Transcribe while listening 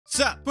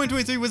So,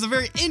 2023 was a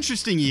very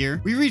interesting year.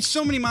 We reached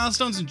so many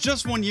milestones in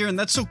just 1 year, and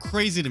that's so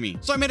crazy to me.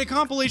 So I made a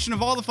compilation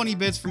of all the funny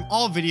bits from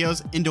all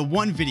videos into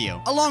one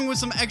video, along with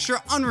some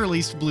extra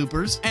unreleased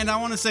bloopers. And I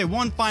want to say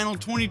one final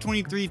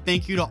 2023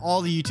 thank you to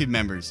all the YouTube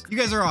members. You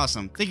guys are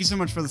awesome. Thank you so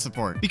much for the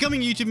support.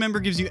 Becoming a YouTube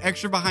member gives you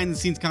extra behind the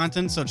scenes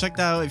content, so check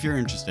that out if you're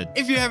interested.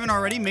 If you haven't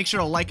already, make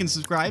sure to like and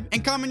subscribe,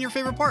 and comment your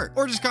favorite part,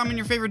 or just comment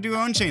your favorite duo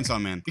and Chainsaw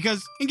Man,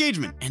 because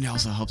engagement. And it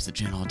also helps the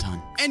channel a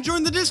ton. And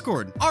join the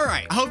Discord. All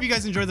right, I hope you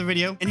guys enjoyed the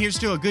video, and here's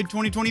to a good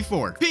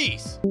 2024.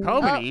 Peace.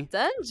 Kobeni?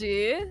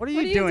 Denji? What are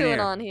you doing here?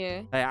 On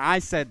here? Hey, I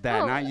said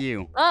that, not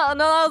you. Oh,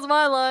 no, that was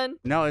my line.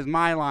 No, it's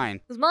my line.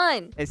 It was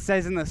mine. It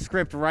says in the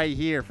script right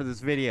here for this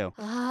video.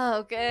 Ah,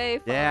 okay,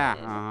 fine.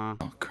 Yeah,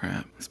 Oh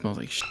crap, it smells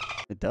like shit.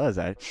 It does,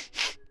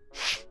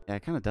 yeah,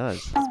 it kind of does.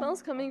 It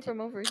smells coming from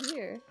over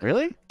here.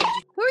 Really? Who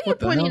are you What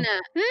the pointing hell?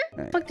 at?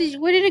 Hmm? Hey. Fuck,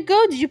 where did it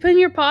go? Did you put it in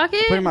your pocket?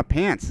 I put it in my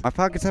pants. My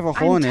pockets have a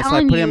hole I'm in it, so I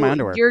telling put it in my you,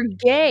 underwear. You're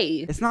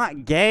gay. It's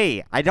not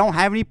gay. I don't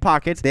have any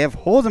pockets. They have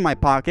holes in my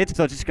pockets,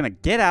 so it's just gonna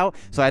get out.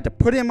 So I had to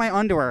put it in my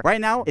underwear. Right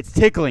now, it's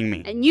tickling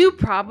me. And you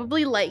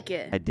probably like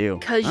it. I do.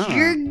 Because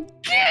you're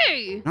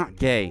gay. Not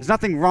gay. There's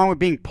nothing wrong with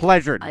being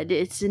pleasured.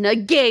 It's in a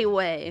gay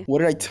way. What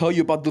did I tell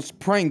you about those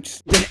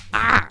pranks?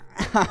 Ah!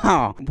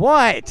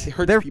 What? It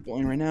hurts people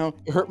in right now.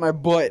 It hurt my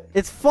butt.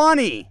 It's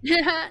funny.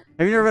 Have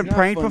you never been Not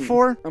pranked funny.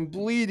 before? I'm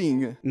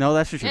bleeding. No,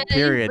 that's just your And then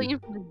period. bleed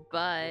from his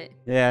butt.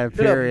 Yeah, Shut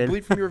up, period.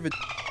 bleed from your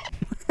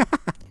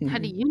How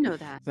do you know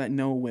that? That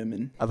no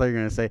women. I thought you were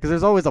gonna say because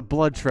there's always a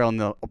blood trail in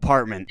the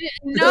apartment.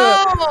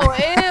 No,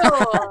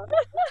 ew.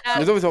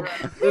 There's always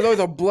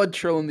a blood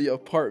trail in the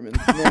apartment.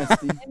 It's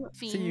nasty.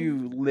 See Fiend.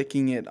 you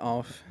licking it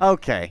off.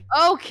 Okay.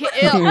 Okay,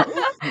 ew.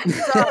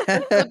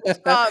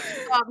 Stop,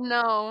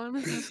 no.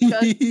 This is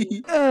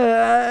disgusting.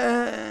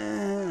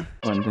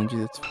 Come on, Denji,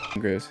 that's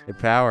f***ing gross. Your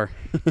power.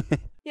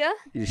 Yeah?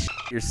 You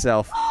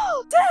yourself.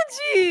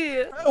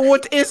 Denji!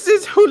 What is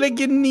this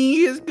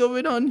hooliganese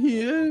going on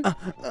here?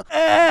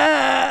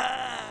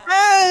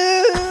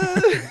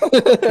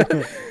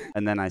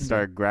 And then I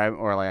start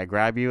I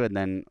grab you, and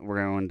then we're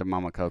going to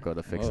Mama Coco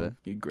to fix it.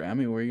 You grab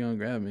me? Where are you gonna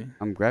grab me?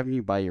 I'm grabbing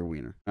you by your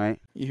wiener, all right?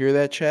 You hear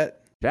that, chat?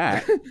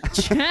 Jack.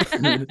 What's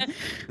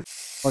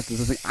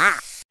this thing? Ah!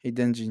 Hey,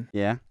 Denji.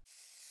 Yeah.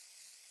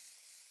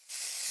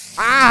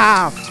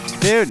 Ah!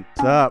 Dude,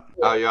 what's up?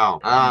 How y'all?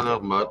 I don't know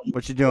much.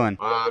 What you doing?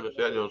 I'm just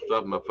having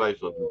stuff my face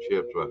up some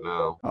chips right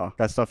now. Oh,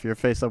 got stuff your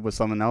face up with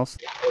someone else?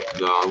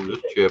 No,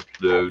 just chips,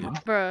 dude.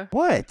 Bruh.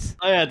 What?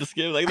 I had to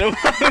skip. Like, no, you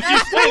say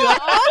that?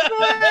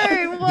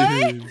 Awkward!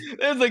 What?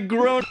 There's a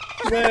grown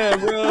man,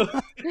 bro.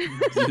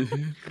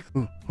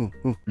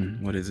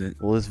 What is it?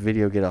 Will this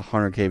video get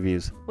 100K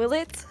views? Will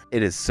it?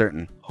 It is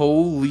certain.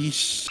 Holy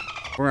sh!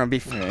 We're gonna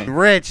be Alright.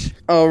 rich.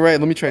 All right,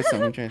 let me try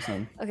some.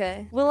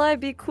 Okay. Will I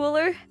be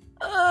cooler?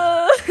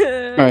 All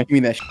right, give me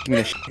that. Give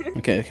me that.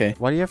 Okay.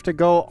 Why do you have to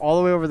go all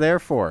the way over there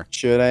for?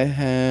 Should I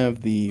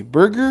have the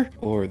burger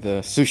or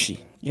the sushi?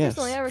 Yes.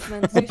 Personally, I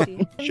recommend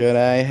sushi. Should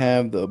I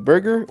have the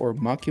burger or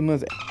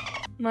Makima's?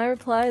 My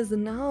reply is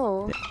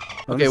no.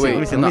 Okay, Let me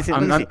wait. see, let me see,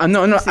 let me see.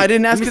 No. I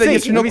didn't ask you that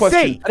yes or no Let me question.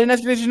 see. I didn't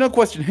ask you that yes or no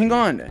question. Hang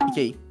on.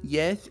 Okay,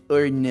 yes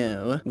or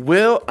no?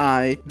 Will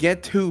I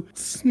get to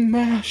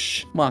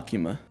smash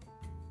Makima?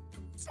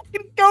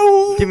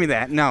 Go. Give me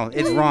that. No,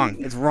 it's wrong.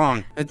 It's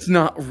wrong. It's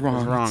not wrong.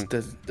 It's wrong.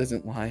 It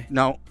doesn't lie.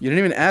 No. You didn't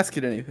even ask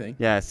it anything.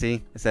 Yeah,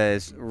 see? It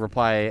says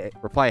reply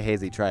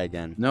hazy, try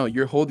again. No,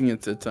 you're holding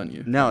it. It's on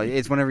you. No,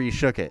 it's whenever you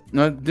shook it.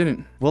 No, it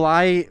didn't. Will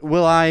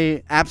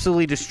I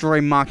absolutely destroy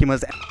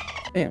Makima's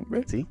Damn,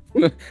 bro. See?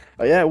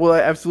 Oh yeah. Will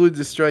I absolutely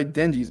destroy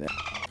Denji's?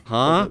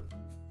 Huh?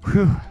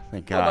 Whew.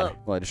 Thank God.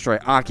 up. Will I destroy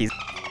Aki's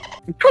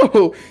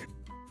Oh.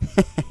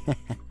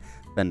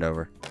 Bend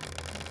over.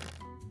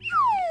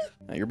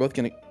 You're both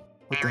gonna.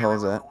 What the hell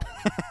is that?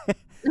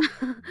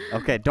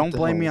 Okay, don't the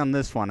blame me hell? on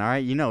this one,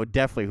 alright? You know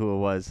definitely who it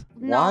was.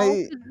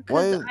 Why-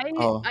 Because why-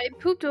 oh. I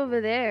pooped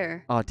over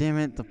there. Oh, damn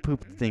it. The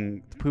poop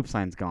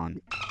sign's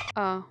gone.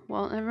 Oh,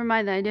 well, never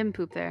mind. I didn't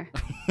poop there.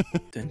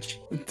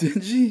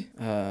 Denji?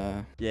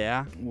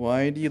 Yeah?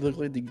 Why do you look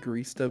like the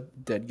greased up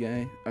dead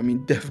guy? I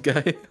mean, deaf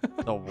guy.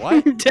 The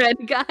what? Dead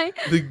guy?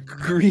 The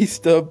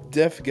greased up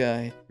deaf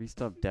guy.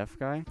 Greased up deaf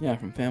guy? Yeah,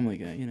 from Family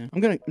Guy, you know.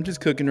 I'm just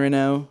cooking right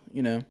now,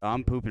 you know. Oh,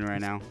 I'm pooping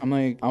right now. I'm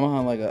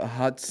a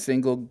hot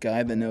single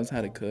guy that knows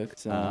how to cook.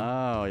 So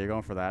Oh, you're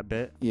going for that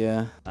bit?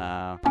 yeah.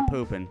 I'm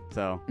pooping,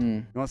 so.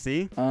 You want to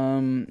see?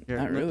 Here,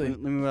 Not really.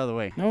 Let me move out of the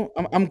way. No,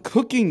 I'm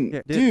cooking,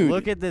 Here, dude.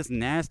 Look at this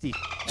nasty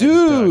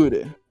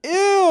Dude.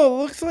 Ew,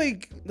 looks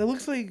like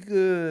Looks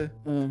good,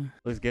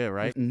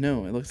 right?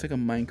 no, it looks like a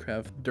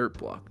Minecraft dirt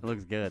block. It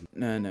looks good.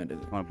 No, it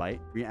doesn't. Want a bite?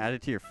 You can add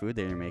it to your food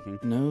that you're making.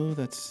 No,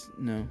 that's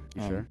no.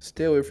 You sure?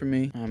 Stay away from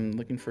me. I'm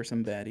looking for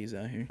some baddies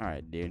out here. All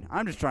right, dude.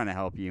 I'm just trying to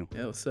help you.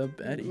 Yo, what's up,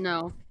 baddie?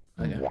 No.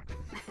 Okay.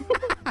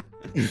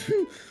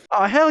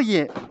 Oh, hell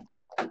yeah.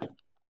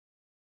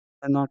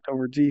 I knocked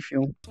over G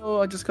Fuel.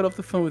 Oh, I just got off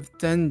the phone with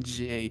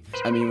Denji.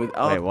 I mean, with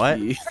Wait, what?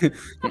 Alki.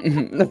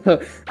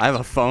 I have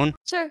a phone.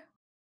 Sure.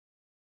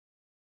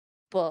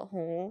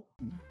 butthole.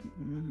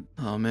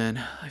 Oh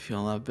man, I feel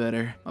a lot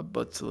better. My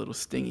butt's a little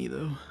stingy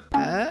though.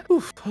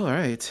 Oof,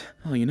 alright.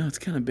 Oh, you know, it's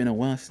kind of been a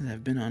while since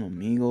I've been on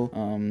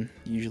Omegle.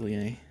 Usually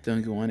I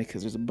don't go on it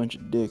because there's a bunch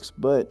of dicks,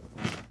 but...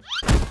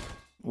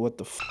 What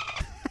the f?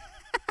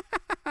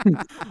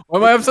 Why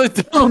am I upside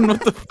down?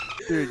 What the f?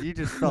 Dude, you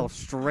just fell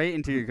straight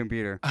into your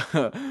computer.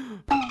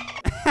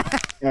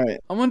 Alright,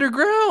 I'm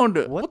underground!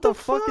 What the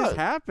fuck is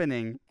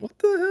happening? What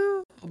the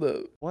hell? Hold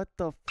up. What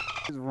the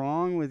f is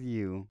wrong with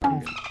you?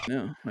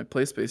 No, my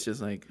play space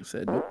just like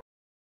said, nope.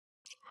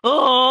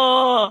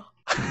 Oh!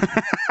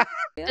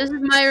 This is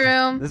my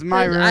room. This is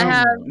my 'cause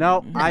room.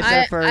 No, I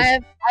said first.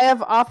 I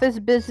have office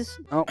business.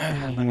 Oh,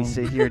 let me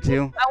sit here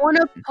too. I want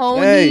a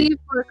pony Hey.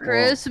 for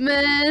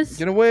Christmas.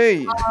 Get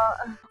away! Who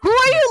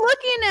are you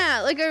looking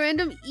at? Like a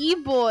random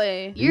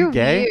e-boy. You You're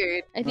gay?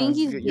 weird. I think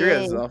he's Your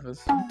gay. guys'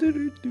 office.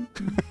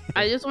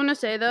 I just want to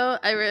say though,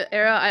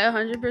 Era, I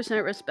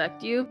 100%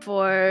 respect you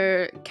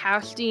for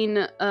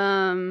casting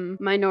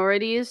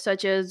minorities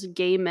such as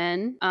gay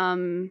men.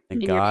 Thank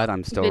in your God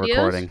I'm still videos.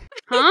 recording.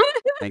 Huh?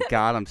 Thank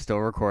God I'm still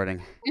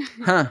recording.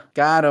 Huh,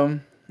 got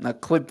him. Now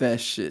clip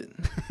that shit.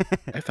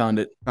 I found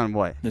it. On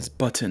what? This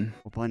button.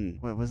 What button?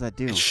 What does that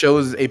do? It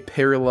shows a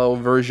parallel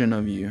version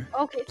of you.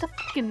 Okay, it's a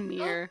fucking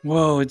mirror.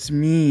 Whoa, it's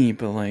me,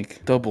 but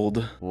like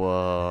doubled.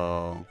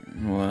 Whoa.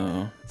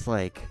 Whoa. It's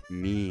like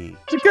me.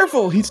 Be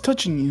careful, he's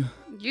touching you.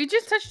 You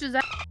just touched his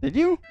ass. Did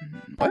you?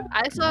 What?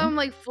 I saw him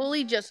like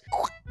fully just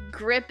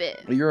grip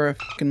it. You're a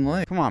fucking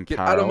liar. Come on, Get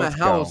Kyle, out of my let's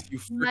house, go. you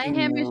My freaking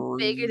hammer's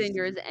bigger than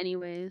yours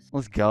anyways.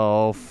 Let's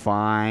go.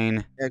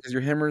 Fine. Yeah, because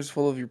your hammer is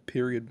full of your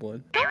period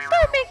blood. Don't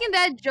start making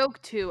that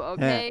joke too,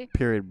 okay? Yeah,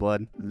 period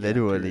blood.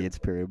 Literally, it's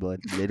period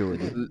blood.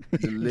 Literally.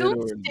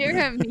 Don't stare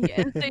at me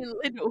and say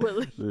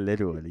literally.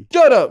 Literally.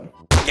 Shut up!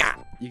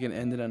 You can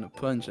end it on a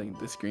punch like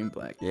the screen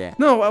black. Yeah.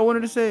 No, I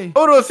wanted to say.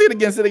 Oh no, say it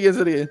again, say it again,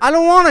 say it again. I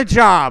don't want a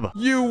job.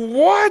 You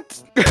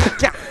what? Wait,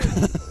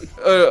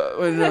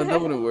 no, that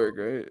wouldn't work,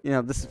 right? You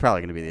know, this is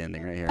probably gonna be the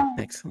ending right here.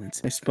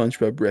 Excellent. My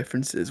SpongeBob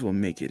references will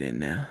make it in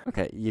now.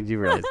 Okay, you do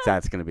realize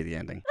that's gonna be the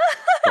ending.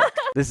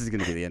 This is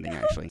gonna be the ending,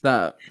 actually.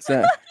 Stop.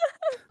 Stop.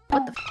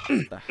 What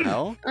the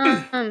hell?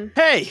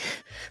 Hey!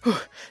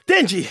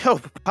 Denji!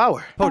 Oh,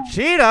 power.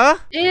 Pochita?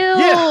 Ew.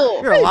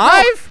 Yeah. You're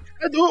alive?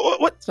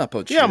 What? It's not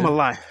Poachita. Yeah, I'm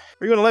alive.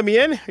 Are you gonna let me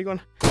in? Are you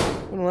gonna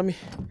let me?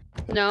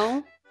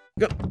 No.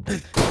 Go.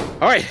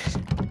 All right.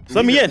 So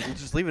let me in. You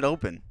just leave it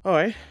open. All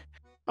right.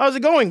 How's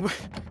it going?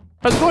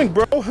 How's it going,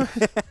 bro?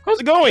 How's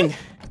it going?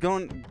 It's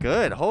going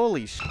good.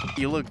 Holy sh!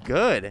 You look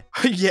good.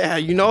 Yeah,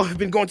 you know, I've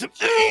been going to.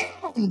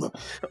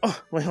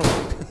 Oh, wait, hold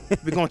on.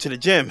 I've been going to the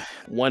gym.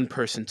 One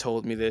person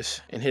told me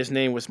this, and his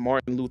name was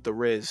Martin Luther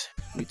Riz.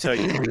 Let me tell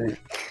you.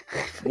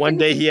 One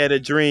day he had a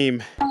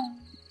dream.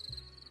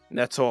 And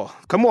that's all.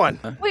 Come on.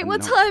 Wait,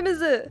 what No. time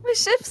is it? My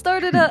shift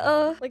started at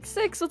like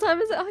 6. What time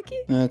is it, Aki?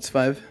 It's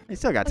 5. You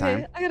still got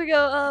time. Okay, I gotta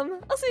go.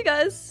 I'll see you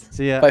guys.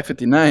 See ya.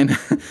 5:59.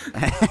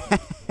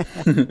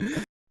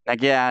 Now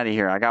get out of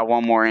here. I got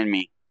one more in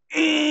me.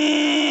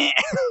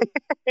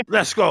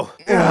 Let's go.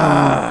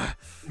 Ah.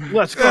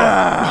 Let's go.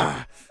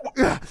 Ah.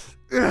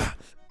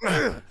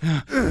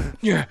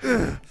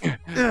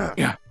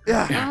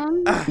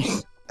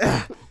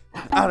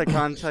 Out of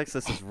context,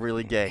 this is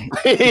really gay.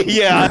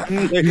 Yeah.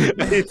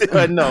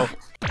 No.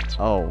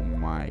 Oh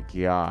my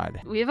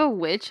god. We have a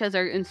witch as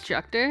our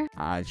instructor.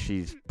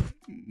 She's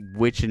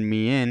witching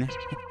me in.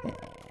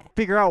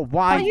 Figure out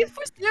why. Are you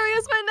for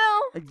serious right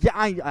now?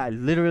 Yeah, I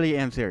literally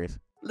am serious.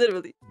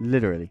 Literally.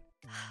 Literally.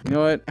 You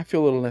know what? I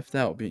feel a little left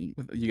out being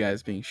with you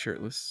guys being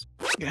shirtless.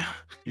 Yeah.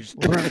 You just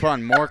put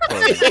on more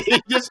clothes.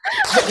 Just,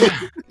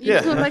 You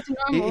Yeah. go back to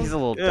normal. He's a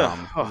little Yeah. dumb.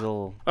 He's a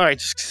little... all right.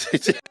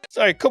 Just,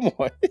 sorry. Come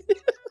on.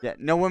 Yeah,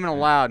 no women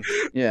allowed.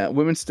 Yeah,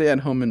 women stay at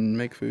home and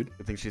make food.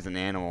 I think she's an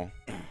animal.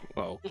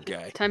 Oh,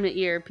 guy. Time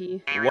to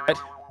ERP.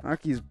 What?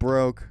 Arky's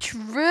broke.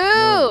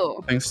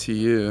 True. Thanks to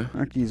you.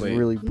 Arky's Wait.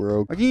 really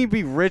broke. Why can't you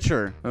be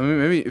richer? I mean,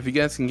 maybe if you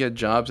guys can get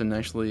jobs and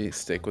actually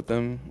stick with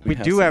them. We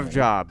do some- have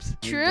jobs.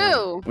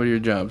 True. What are your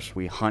jobs?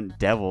 We hunt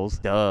devils.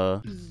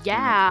 Duh.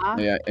 Yeah.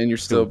 Yeah, and you're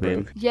still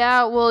Stupid. broke.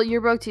 Yeah, well, you're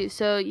broke too,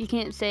 so you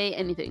can't say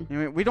anything. I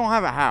mean, we don't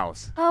have a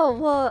house. Oh,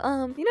 well,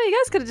 you know, you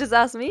guys could have just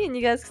asked me and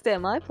you guys could stay at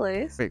my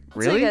place. Wait, So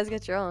really? you guys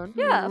get your own.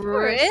 Yeah, of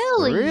course.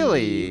 Really?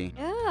 Really?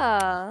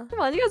 Yeah.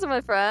 Come on, you guys are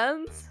my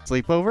friends.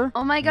 Sleepover?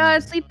 Oh my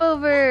god,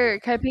 sleepover.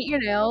 Can I paint your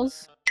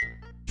nails?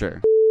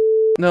 Sure.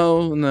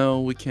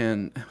 No, we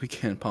can't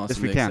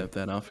possibly we can. accept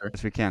that offer.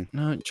 Yes, we can.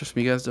 No, trust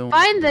me, you guys don't.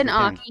 Fine then, we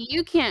can. Aki.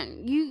 You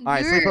can't. You. All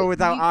right, you're, sleepover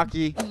without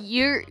you, Aki.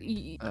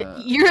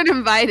 You're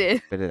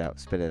uninvited. Spit it out.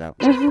 Spit it out.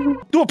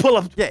 Do a pull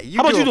up. Yeah, you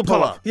How about do you a do a pull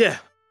pull-up. up? Yeah.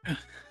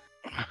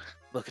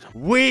 Look at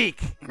him.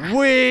 Weak. Look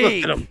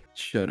Weak. at him.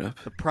 Shut up.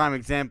 The prime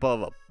example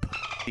of a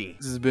pussy.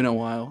 This has been a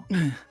while.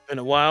 in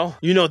a while.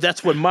 You know,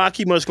 that's what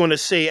Makima's going to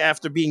say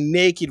after being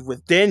naked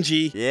with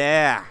Denji.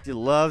 Yeah, she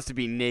loves to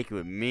be naked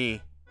with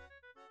me.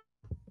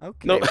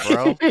 Okay, No.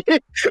 bro.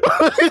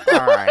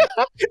 All right.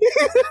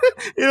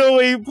 You know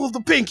when he pulled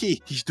the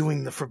pinky? He's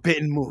doing the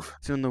forbidden move.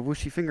 Doing the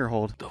whooshy finger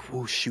hold. The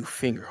whooshu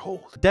finger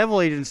hold. Devil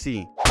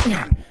agency.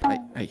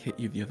 I hit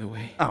you the other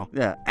way. Oh,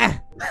 yeah.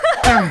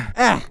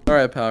 All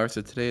right, Power.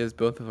 So today is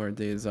both of our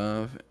days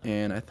off,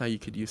 and I thought you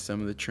could use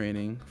some of the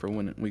training for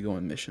when we go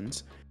on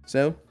missions.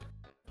 So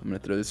I'm gonna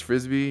throw this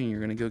frisbee, and you're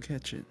gonna go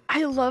catch it.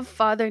 I love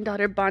father and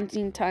daughter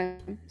bonding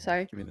time.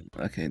 Sorry. Give me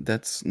that. Okay,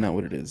 that's not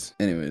what it is.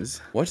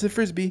 Anyways, watch the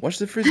frisbee. Watch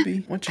the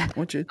frisbee. Watch it.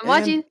 Watch it. I'm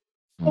watching.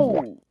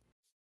 Oh.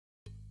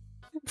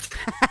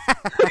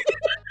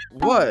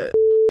 What?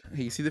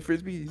 Hey, you see the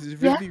frisbee? You see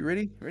the Yeah. frisbee?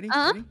 Ready? Ready?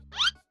 Uh-huh. Ready?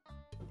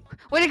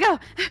 Where'd it go?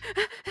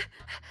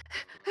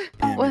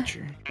 What?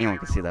 Amateur. Anyone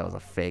could see that was a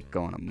fake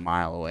going a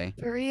mile away.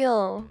 For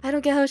real. I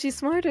don't get how she's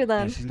smarter Yeah,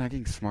 then. she's not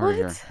getting smarter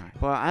here.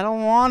 What? But I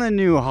don't want a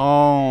new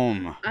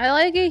home. I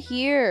like it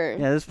here.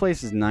 Yeah, this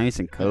place is nice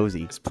and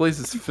cozy. This place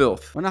is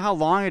filth. Wonder how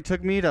long it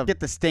took me to get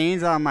the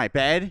stains out of my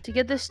bed? To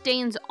get the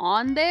stains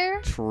on there?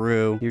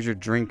 True. Here's your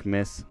drink,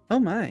 miss. Oh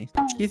my.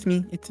 Excuse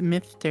me. It's a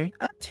mister.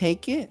 I'll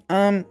take it.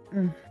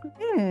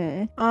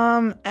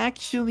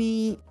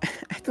 Actually,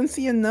 I don't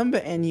see a number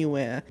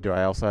anywhere. Do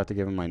I also have to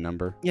give him my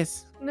number?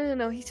 Yes.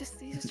 No. He's just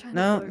trying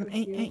No. to flirt with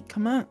Hey, you. hey,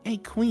 come on. Hey,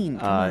 queen.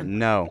 Come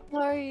No.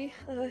 Sorry.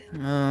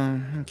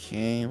 on.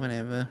 Okay,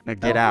 whatever. Now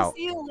get I'll out.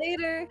 See you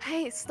later.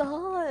 Hey,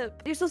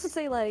 stop. You're supposed to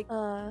say like,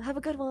 have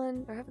a good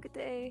one or have a good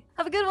day.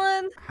 Have a good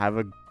one. Have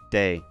a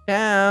day.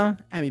 Ciao.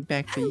 I'll be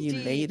back for you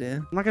Denji. later.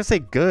 I'm not gonna say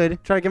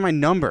good. Try to get my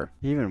number.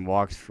 He even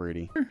walks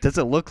fruity. Does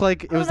it look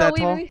like it was Oh, no, that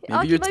tall? Maybe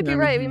Aki you're might be telling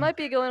right. me. We might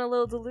be going a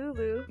little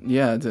delulu.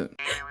 Yeah.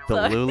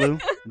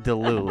 Delulu?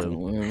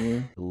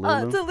 Delulu.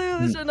 Delulu?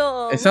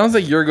 Delusional. It sounds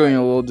like you're going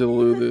a little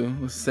delulu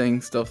with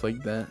saying stuff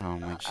like that. Oh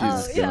my Oh,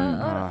 Jesus.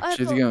 yeah. I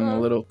She's don't going know. a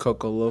little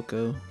coco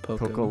loco.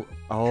 Poco.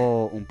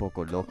 Oh, un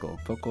poco loco.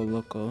 Poco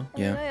loco. I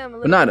mean, Yeah. I am a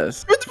But little not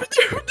us. What the fuck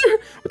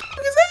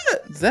is that?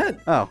 Is that?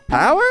 Oh,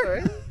 power?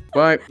 Sorry.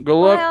 Bye. Good Bye,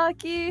 luck.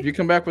 Aki. If you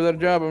come back without a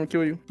job, I'm gonna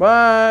kill you.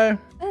 Bye.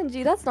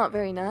 Denji, that's not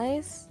very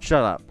nice.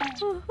 Shut up.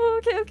 Oh,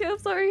 okay, I'm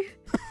sorry.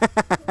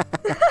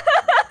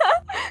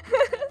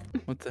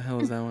 What the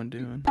hell is that one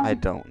doing? I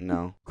don't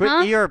know. Quit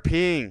Huh?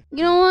 ERPing.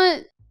 You know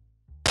what?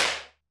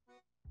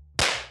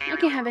 I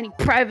can't have any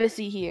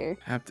privacy here.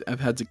 I've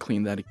had to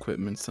clean that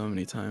equipment so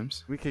many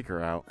times. We kick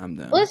her out. I'm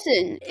done.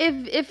 Listen,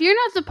 if you're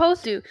not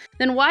supposed to,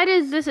 then why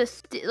does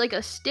this like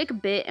a stick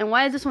bit, and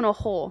why is this one a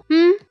hole?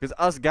 Because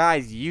us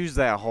guys use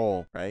that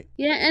hole, right?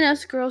 Yeah, and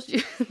us girls.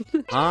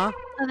 Huh?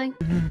 Nothing.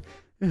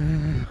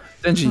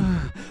 Denji.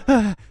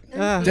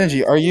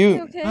 Denji, are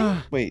you? Okay.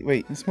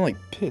 Wait. You smell like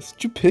piss.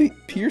 Did you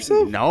pee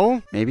yourself?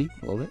 No? Maybe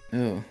a little bit.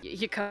 Oh,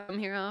 You come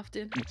here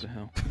often. what the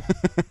hell?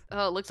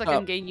 Oh, it looks like Oh.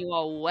 I'm getting you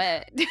all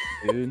wet.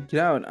 Dude, get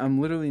out. I'm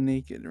literally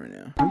naked right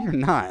now. No, you're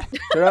not.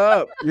 Shut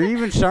up. You're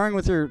even showering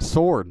with your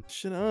sword.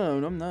 Shut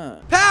up. I'm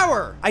not.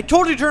 Power! I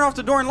told you to turn off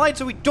the door and light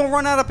so we don't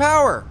run out of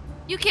power.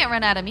 You can't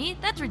run out of me.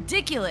 That's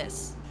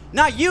ridiculous.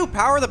 Not you,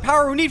 Power. The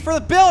power we need for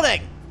the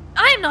building.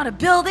 I am not a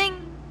building.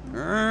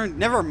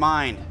 Never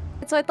mind.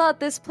 So I thought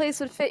this place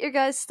would fit your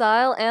guys'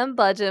 style and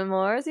budget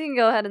more, so you can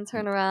go ahead and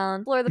turn around,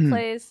 explore the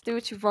place, do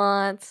what you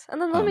want,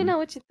 and then let me know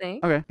what you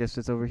think. Okay, guess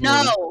it's over here.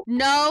 No.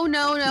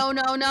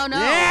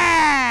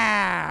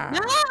 Yeah!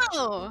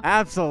 No.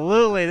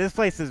 Absolutely. This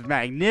place is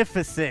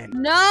magnificent.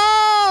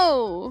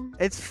 No.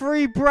 It's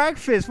free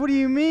breakfast. What do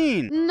you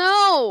mean?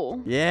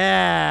 No.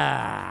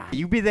 Yeah.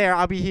 You be there.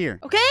 I'll be here.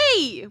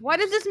 Okay. Why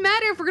does this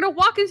matter if we're gonna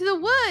walk into the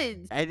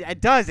woods?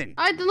 It doesn't.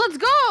 Alright, then let's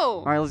go.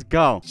 All right, let's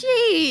go.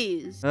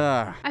 Jeez.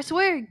 Ugh. I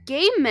swear,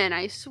 gay men,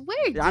 I swear.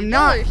 I'm y'all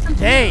not are something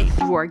gay. else.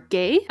 You are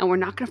gay, and we're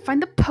not gonna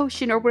find the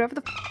potion or whatever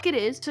the fuck it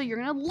is, so you're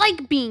gonna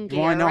like being gay,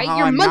 wanna know alright? how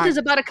Your I'm month not- is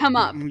about to come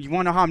up. You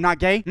want to know how I'm not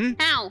gay?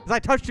 How? Because I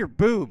touched your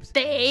boobs.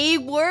 They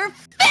were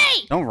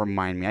fake! Don't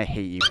remind me. I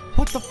hate you.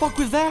 What the fuck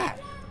was that?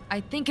 I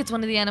think it's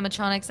one of the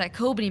animatronics that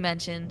Kobeni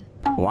mentioned.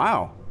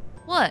 Wow.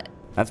 What?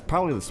 That's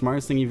probably the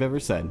smartest thing you've ever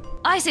said.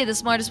 I say the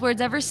smartest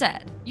words ever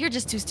said. You're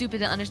just too stupid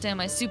to understand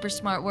my super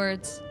smart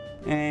words.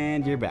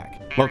 And you're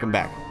back. Welcome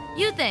back.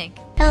 You think?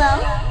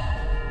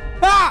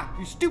 Ah!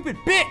 You stupid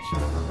bitch!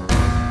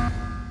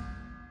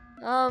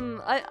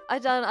 I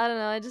don't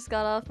know, I just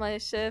got off my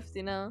shift,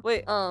 you know?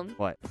 Wait,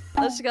 What?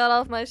 I just got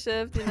off my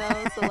shift, you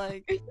know, so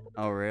like,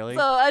 Oh, really?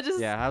 so I just,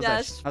 Yeah,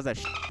 how's that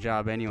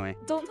job anyway?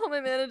 don't tell my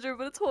manager,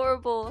 but it's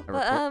horrible.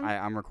 But,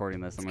 I'm recording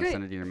this. I'm going to great.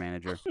 send it to your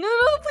manager. no,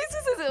 please,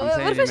 I'm what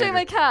saying if I show you your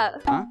my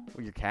cat? Huh?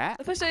 Oh, your cat?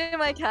 If I show you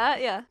my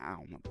cat, yeah.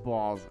 Ow, my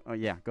balls. Oh,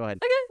 yeah, go ahead.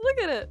 Okay, look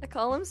at it. I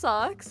call him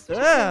Socks. He Ugh.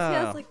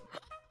 has like,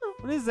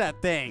 What is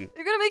that thing?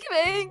 you're gonna make him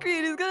angry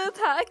and he's gonna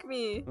attack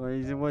me. What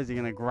is he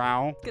going to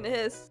growl? He's gonna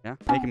hiss. Yeah?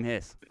 Make him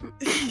hiss.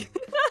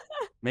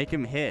 Make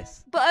him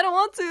hiss. But I don't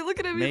want to. Look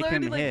at him. He's Make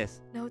already him like,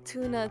 hiss. no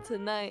tuna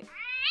tonight.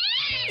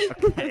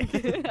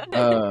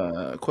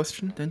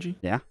 Question, Denji?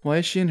 Yeah? Why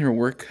is she in her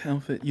work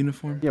outfit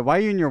uniform? Yeah, why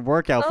are you in your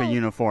work outfit Oh.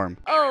 uniform?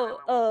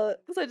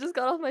 Because I just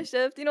got off my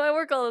shift. You know, I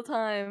work all the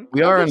time.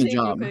 We I'll are go on the change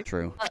real job. quick.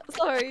 True.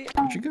 Sorry.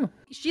 Where'd you go?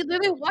 She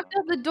literally walked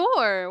out the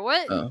door.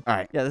 What? Oh. All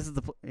right. Yeah, this is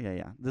the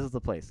this is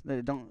the place.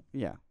 Don't.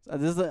 Yeah.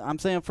 This is. I'm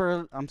saying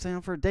for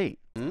a date.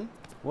 Hmm?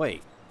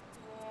 Wait.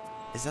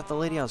 Is that the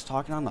lady I was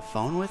talking on the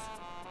phone with?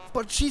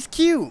 But she's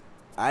cute.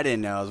 I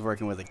didn't know I was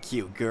working with a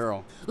cute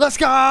girl. Let's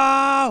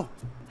go!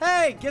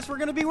 Hey, guess we're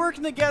gonna be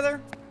working together.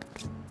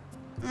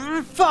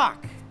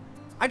 Fuck!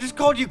 I just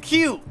called you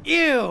cute.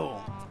 Ew.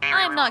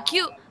 I am not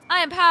cute.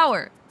 I am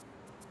power.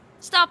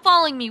 Stop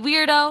following me,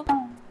 weirdo.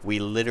 We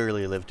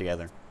literally live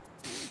together.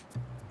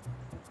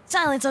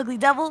 Silence, ugly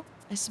devil.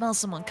 I smell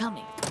someone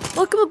coming.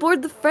 Welcome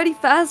aboard the Freddy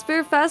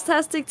Fazbear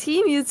Fastastic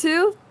team, you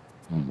two.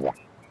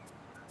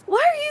 Why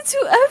are you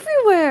two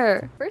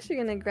everywhere? First,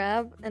 you're gonna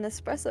grab an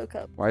espresso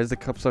cup. Why is the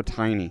cup so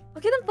tiny?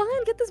 Okay, then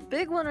fine. Get this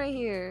big one right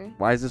here.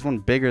 Why is this one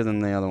bigger than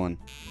the other one?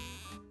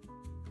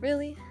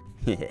 Really?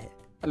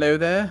 Hello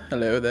there.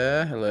 Hello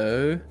there.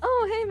 Hello.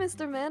 Oh, hey,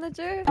 Mr.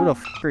 Manager. Who the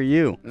f are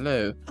you?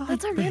 Hello. Oh,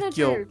 that's our I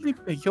manager.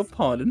 beg your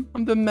pardon.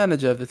 I'm the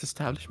manager of this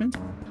establishment.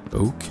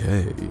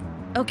 Okay.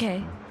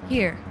 Okay,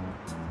 here.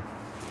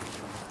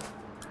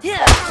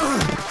 Yeah.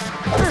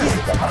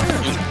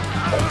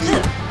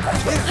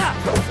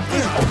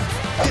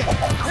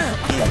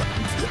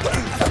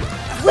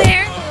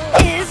 Where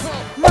is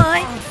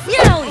my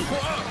Yowie?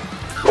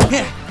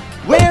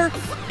 Where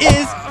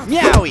is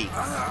Meowie?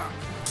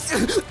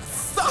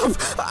 Stop!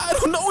 I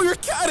don't know where your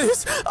cat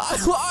is! I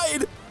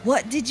lied!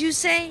 What did you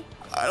say?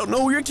 I don't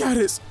know where your cat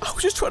is. I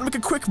was just trying to make a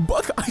quick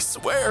buck, I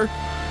swear.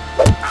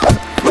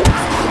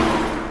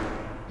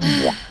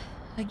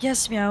 I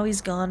guess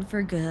Meowie's gone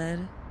for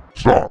good.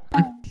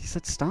 He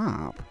said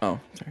stop. Oh,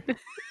 sorry.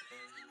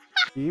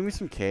 Can you give me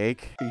some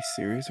cake? Are you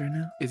serious right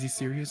now? Is he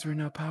serious right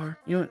now, Power?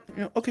 You know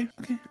what? Okay.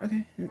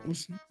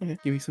 Listen, okay.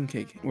 Give me some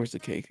cake. Where's the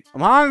cake?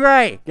 I'm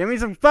hungry. Give me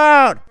some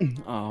food.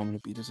 Oh, I'm gonna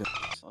beat his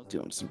ass. I'll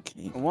do him some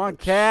cake. I want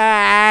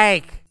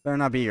cake. Better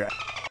not be your.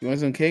 You want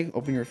some cake?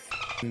 Open your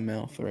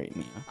mouth right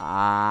now.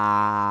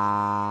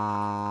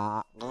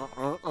 Ah.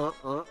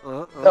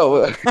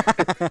 Oh,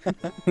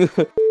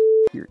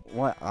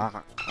 What?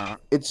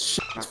 it's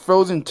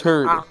frozen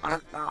turd. I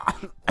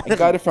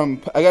got it from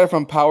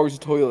Power's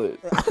toilet.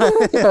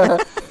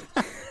 Don't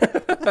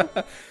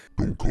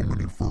come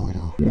any further.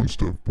 One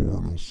step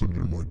forward, I'll send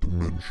you my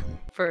dimension.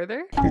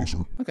 Further? Closer.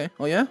 Okay.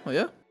 Oh yeah.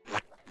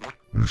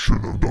 You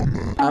shouldn't have done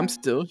that. I'm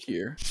still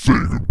here. Say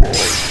goodbye.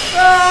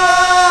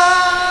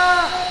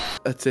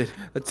 That's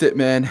it,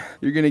 man.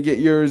 You're gonna get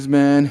yours,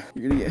 man.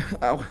 You're gonna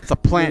get. Ow. It's a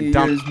plant You're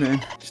dump. gonna get yours,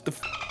 man. Just the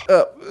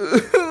up.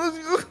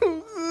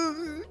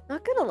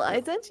 Not gonna lie,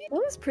 Denji, that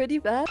was pretty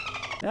bad.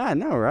 Yeah, I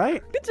know,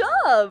 right? Good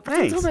job. I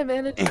Thanks. told my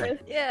manager.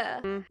 Yeah.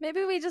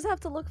 Maybe we just have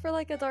to look for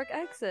like a dark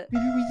exit.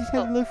 Maybe we just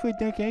have to look for a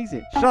dark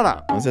exit. Shut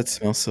up. Why does that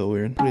smell so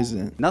weird? What is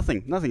it?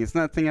 Nothing. It's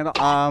nothing at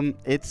all.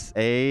 It's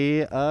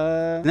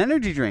an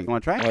energy drink. You wanna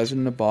try? Why is it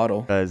in a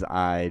bottle? Because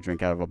I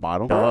drink out of a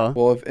bottle. Duh.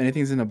 Well, if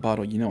anything's in a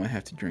bottle, you know I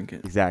have to drink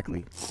it.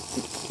 Exactly.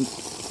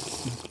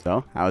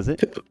 So, how is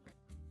it?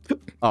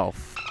 Oh.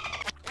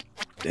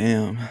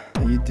 Damn.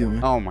 How you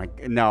doing? Oh my.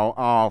 No.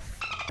 Oh.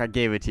 I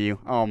gave it to you.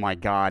 Oh my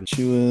God.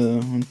 Why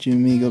don't you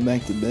and me go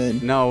back to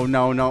bed? No.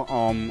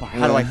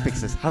 How do I fix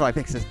this?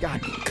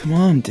 God. Come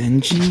on,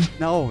 Denji.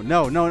 No.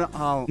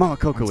 Oh, Mama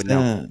Coco would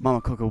know. that?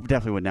 Mama Coco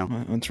definitely would know.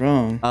 What's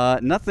wrong?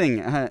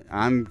 Nothing.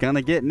 I'm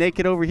gonna get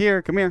naked over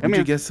here. Come here. How'd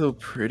you get so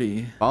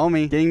pretty? Follow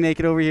me. Getting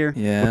naked over here.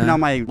 Yeah. Whipping out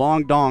my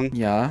long dong.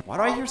 Yeah. Why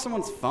do I hear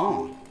someone's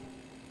phone?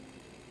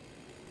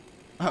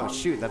 Oh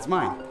shoot, that's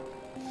mine.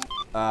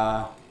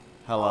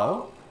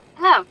 Hello?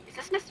 Hello, is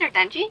this Mr.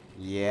 Denji?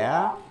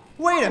 Yeah?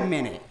 Wait a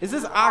minute. Is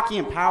this Aki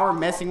and Power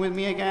messing with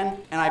me again?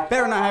 And I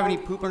better not have any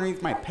poop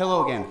underneath my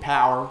pillow again,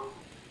 Power.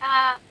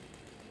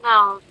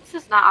 No, this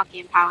is not Aki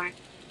and Power.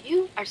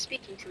 You are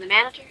speaking to the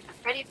manager of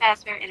Freddy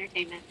Fazbear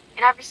Entertainment,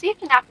 and I've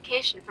received an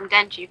application from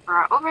Denji for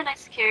our overnight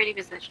security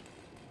position.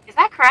 Is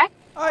that correct?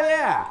 Oh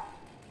yeah.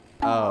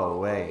 Oh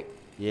wait.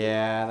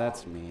 Yeah,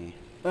 that's me.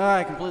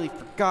 I completely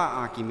forgot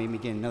Aki made me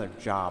get another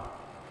job.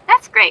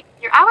 That's great.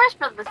 Your hours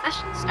for the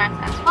position starts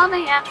at 12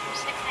 a.m. through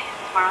 6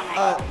 a.m. tomorrow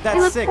night. We That's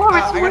look sick. forward to I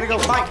gotta go.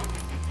 working Bye.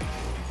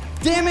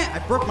 Damn it! I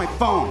broke my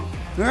phone.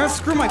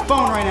 Screw my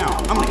phone right now.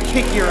 I'm gonna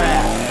kick your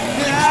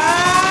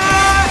ass.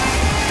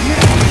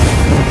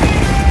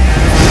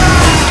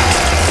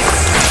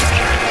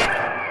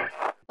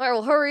 Alright,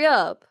 well, hurry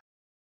up.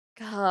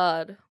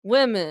 God,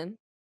 women.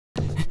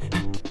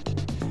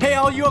 Hey,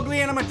 all you ugly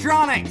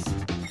animatronics!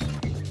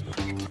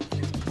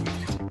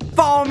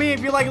 Follow me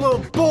if you like little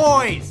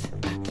boys!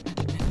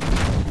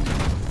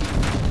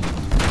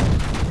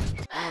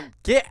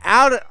 Get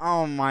out of—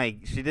 oh my—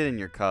 she did it in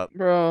your cup.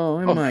 Bro,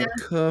 in my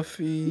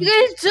coffee. You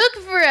guys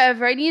took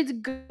forever. I need to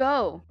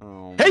go.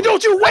 Oh Hey,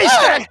 don't you waste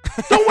that!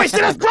 Don't waste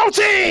it! That's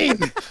protein!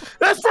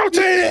 That's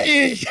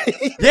protein!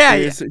 yeah,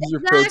 Here's your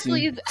protein.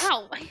 Exactly.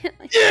 Ow.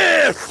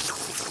 Yeah!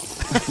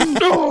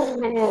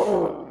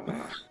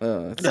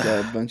 It's got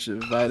a bunch of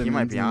vitamins. You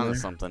might be in onto there.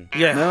 something.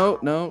 Yeah.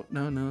 No,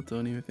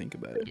 don't even think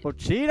about it.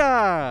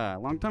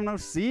 Pochita! Long time no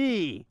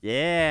see.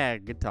 Yeah,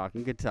 good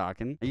talking, good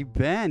talking. How you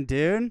been,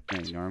 dude?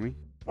 Don't ignore me.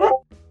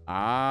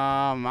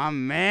 Ah, my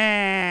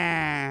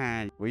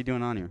man. What are you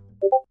doing on here?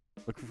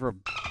 Looking for a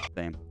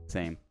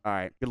same. All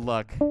right, good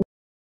luck.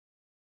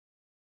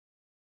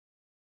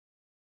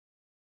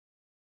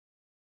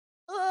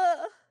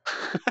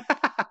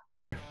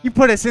 You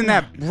put us in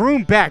that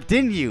room back,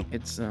 didn't you?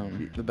 It's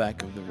the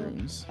back of the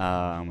rooms.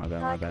 My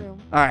bad, my bad.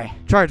 Room. All right,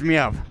 charge me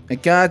up. I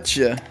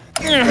gotcha.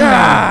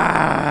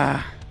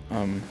 Ah!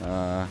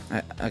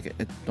 Okay,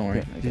 don't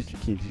worry.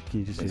 Can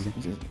you just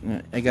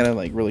I gotta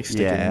like really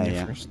stick it in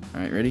there first. All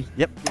right, ready?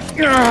 Yep.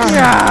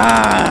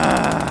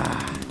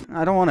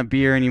 I don't want a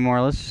beer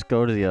anymore. Let's just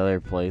go to the other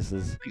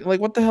places.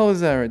 Like, what the hell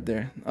is that right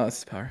there? Oh,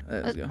 it's power.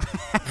 Let's go.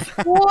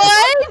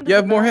 What? You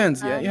have more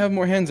hands. Yeah, you have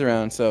more hands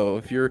around. So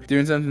if you're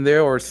doing something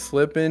there or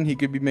slipping, he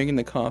could be making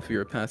the coffee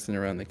or passing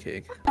around the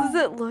cake. Does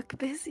it look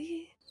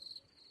busy?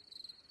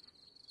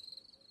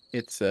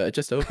 It's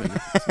just open.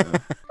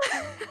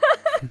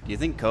 Do you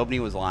think Kobeni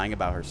was lying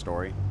about her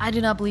story? I do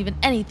not believe in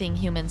anything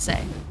humans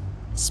say,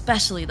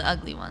 especially the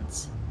ugly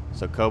ones.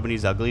 So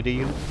Kobeni's ugly to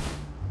you?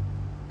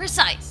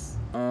 Precise.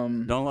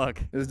 Don't look.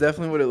 It's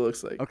definitely what it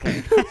looks like.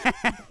 Okay.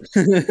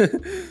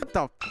 What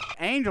the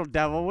angel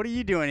devil? What are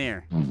you doing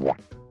here?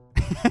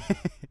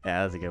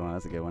 Yeah, that's a good one.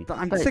 That's a good one.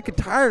 I'm sick and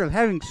tired of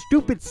having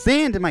stupid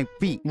sand in my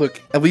feet.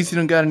 Look, at least you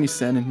don't got any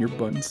sand in your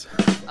buns.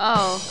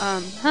 Oh, I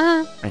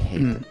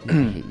hate it.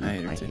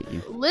 I hate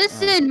you.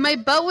 Listen, my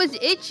butt was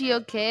itchy,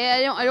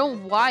 okay? I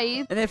don't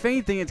wipe. And if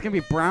anything, it's gonna be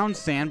brown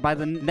sand by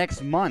the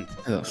next month.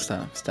 Oh,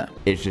 stop.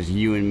 It's just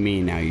you and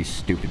me now, you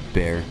stupid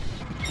bear.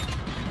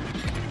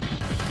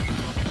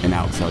 And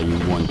I'll tell you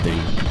one thing,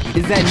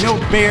 is that no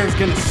bear's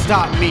gonna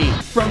stop me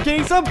from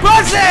getting some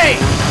pussy!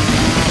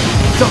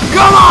 So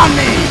come on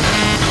me!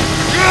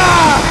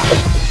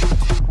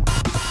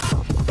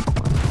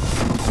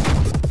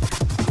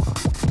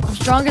 I'm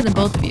stronger than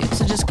both of you,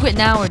 so just quit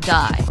now or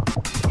die.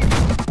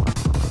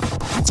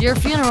 It's your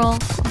funeral.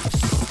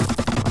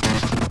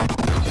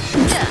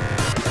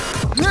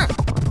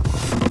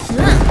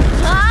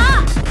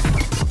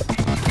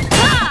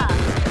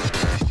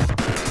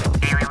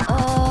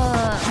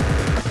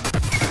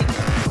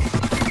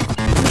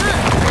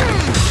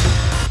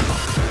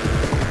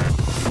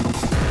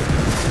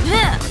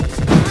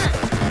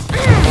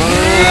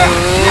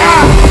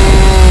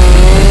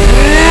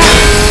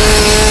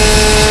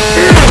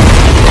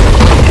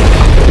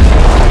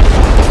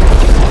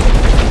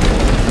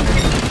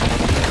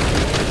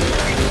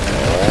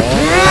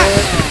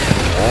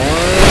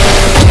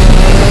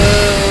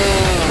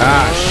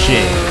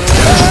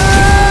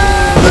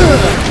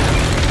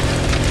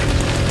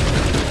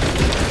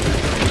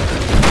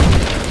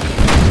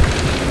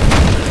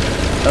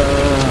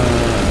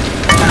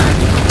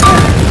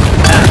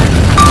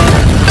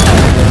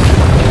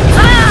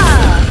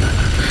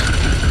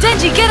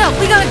 Denji, get up!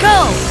 We gotta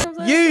go!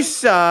 You,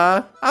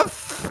 sir! I'm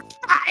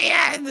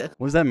fired!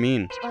 What does that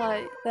mean?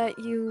 That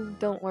you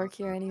don't work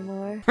here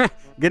anymore.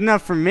 Good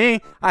enough for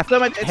me. I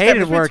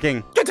hated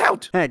working. Get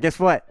out! Hey, guess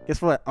what?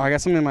 Oh, I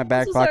got something in my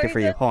back so pocket sorry, for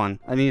you. Hold on.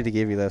 I needed to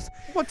give you this.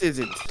 What is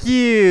it?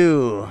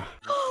 You.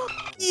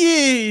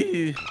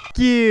 You!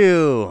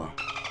 You.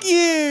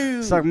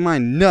 Suck my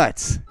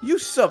nuts. You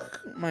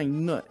suck my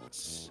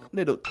nuts.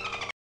 Little...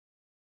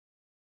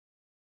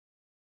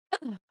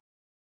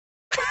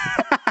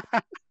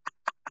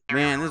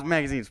 Man, this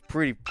magazine's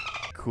pretty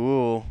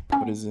cool.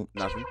 What is it?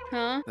 Nothing.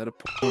 Huh? Is that a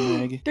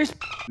porn mag?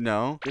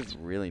 No, it's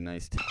really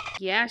nice.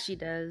 Yeah, she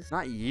does.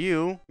 Not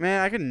you.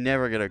 Man, I could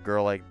never get a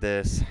girl like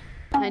this.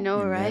 I know,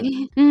 Yeah. right?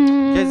 You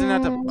guys didn't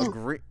have to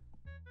agree.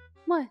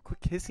 What? Quit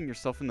kissing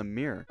yourself in the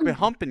mirror. Quit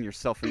humping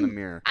yourself in the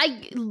mirror.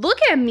 Look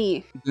at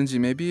me. Denji,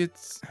 maybe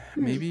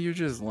you're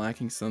just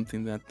lacking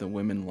something that the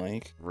women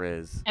like.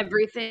 Riz.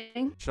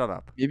 Everything. Shut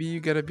up. Maybe you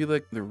gotta be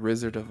like the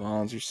Wizard of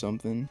Oz or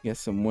something. Get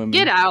some women.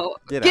 Get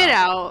out. Get Get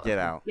out. out. Get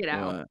out. Get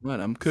out. What?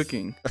 I'm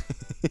cooking.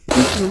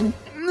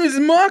 It's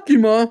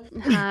Makima.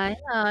 Hi,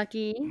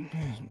 Hockey.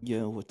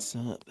 Yo, what's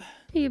up?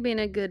 You been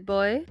a good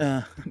boy?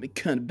 I've been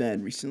kind of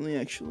bad recently,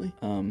 actually.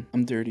 I'm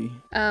dirty.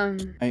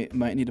 I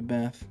might need a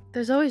bath.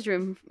 There's always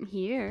room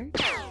here.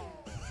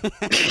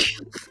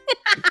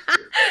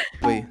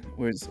 Wait,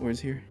 where's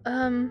here?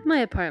 My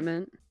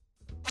apartment.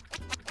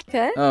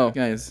 Okay. Oh,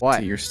 guys, What?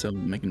 so you're still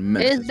making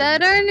messes. Is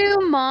that our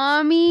new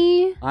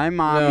mommy? Hi,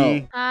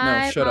 mommy.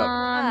 Hi, shut up.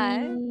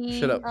 mommy.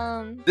 Shut up.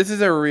 This is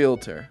a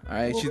realtor, all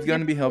right? She's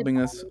gonna be helping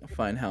us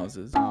find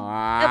houses. that's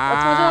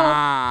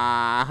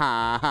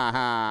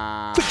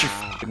Quit your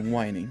fucking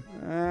whining.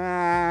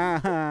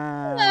 Shut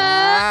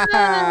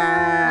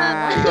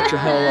the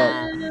hell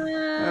up.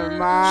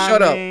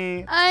 Shut up.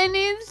 I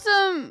need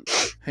some.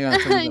 Hang on.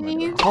 I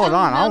need Hold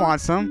on, I some want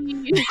some.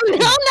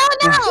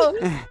 No.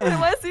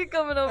 Why is he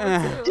coming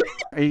over too?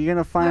 Are you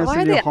gonna find us Why a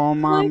are new they home,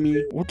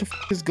 mommy? What the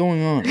f is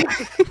going on?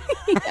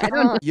 I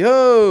don't know.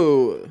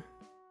 Yo!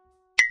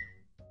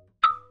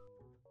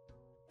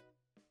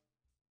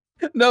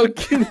 No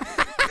kidding.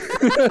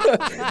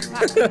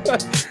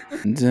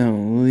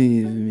 Don't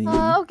leave me.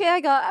 Okay,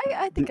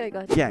 I think I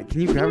got it. Yeah,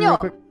 can you grab it real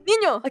quick?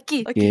 Niño,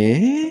 aquí.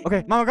 ¿Qué?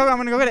 Okay, Mama, go. I'm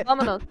gonna go get it.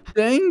 Vámonos.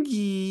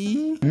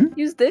 Denji.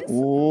 Use this.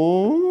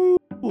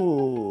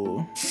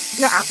 Oh.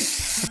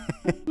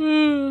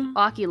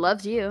 Aki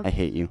loves you. I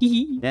hate you.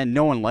 Yeah,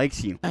 no one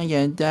likes you. I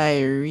got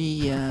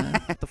diarrhea.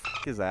 What the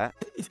f is that?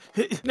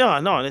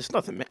 No, it's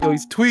nothing, man. Oh,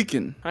 he's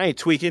tweaking. I ain't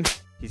tweaking.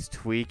 He's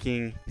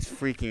tweaking. He's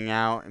freaking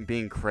out and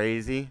being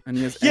crazy. And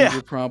he has Yeah.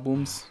 anger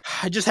problems.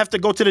 I just have to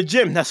go to the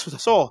gym.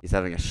 That's all. He's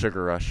having a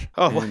sugar rush.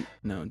 Oh, what? And,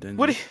 no, Denji.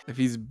 What? If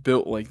he's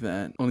built like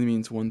that, only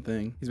means one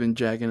thing. He's been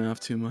jacking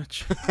off too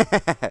much.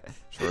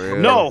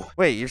 True. No.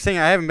 Wait, you're saying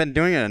I haven't been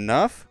doing it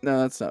enough? No,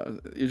 that's not.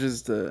 You're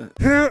just,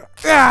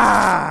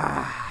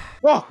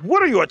 Oh,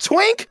 what are you, a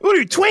twink? What are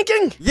you,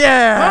 twinking?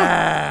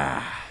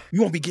 Yeah. You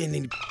won't be getting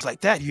any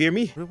like that, you hear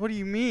me? What do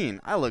you mean?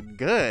 I look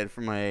good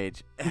for my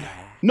age.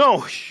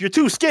 No, you're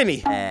too skinny.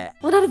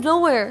 What out of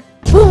nowhere?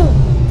 Boom!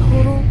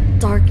 Total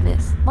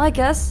darkness. My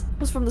guess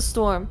was from the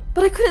storm,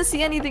 but I couldn't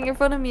see anything in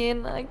front of me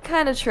and I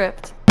kind of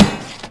tripped.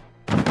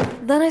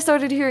 Then I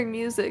started hearing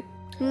music.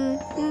 And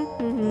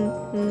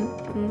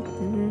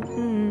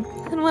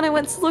when I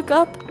went to look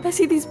up, I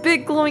see these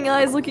big glowing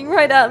eyes looking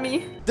right at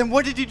me. Then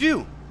what did you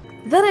do?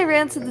 Then I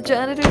ran to the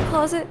janitor's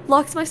closet,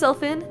 locked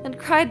myself in, and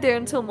cried there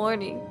until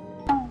morning.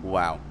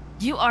 Wow.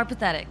 You are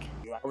pathetic.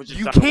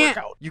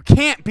 You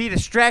can't be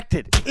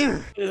distracted.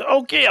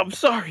 Okay, I'm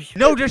sorry.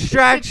 No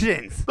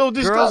distractions. No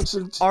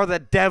distractions. Girls are the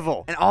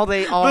devil, and all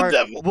they are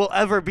devil. will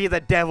ever be the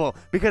devil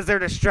because they're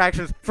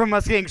distractions from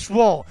us getting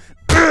swole.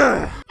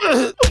 What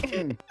are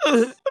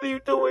you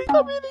doing?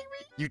 Stop hitting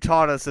me. You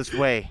taught us this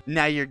way.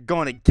 Now you're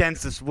going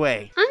against this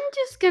way. I'm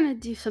just gonna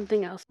do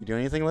something else. You do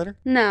anything later?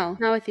 No,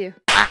 not with you.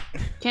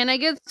 Can I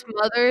get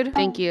smothered?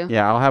 Thank you.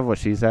 Yeah, I'll have what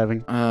she's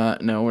having.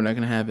 No, we're not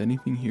gonna have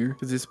anything here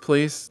because this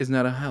place is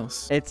not a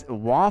house. It's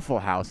Waffle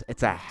House.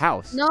 It's a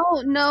house. No,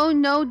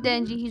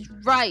 Denji, he's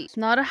right. It's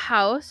not a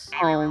house.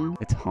 Home.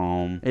 It's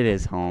home. It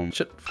is home.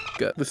 Shut the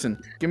f up.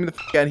 Listen, get me the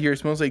f out of here. It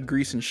smells like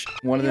grease and shit.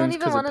 One You of don't them's even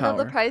because want of to know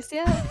the power. price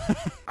yet?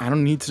 I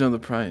don't need to know the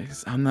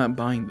price. I'm not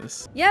buying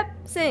this. Yep,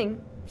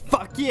 sing.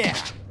 Fuck yeah!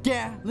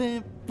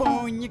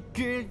 California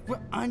girls were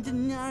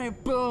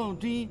undeniable.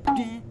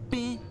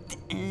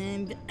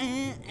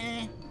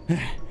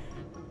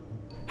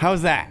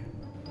 How's that?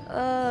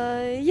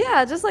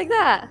 Yeah, just like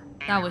that.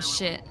 That was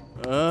shit.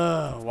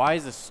 Ugh, why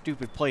is this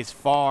stupid place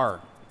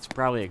far? It's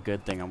probably a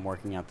good thing I'm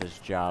working at this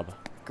job.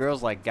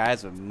 Girls like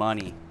guys with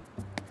money.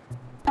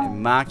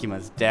 And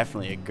Makima's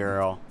definitely a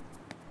girl.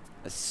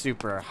 A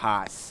super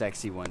hot,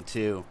 sexy one,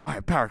 too. All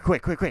right, Power,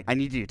 quick. I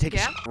need you to take a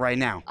shit right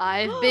now.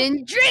 I've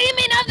been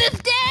dreaming of this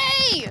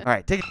day! All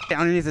right, take a shit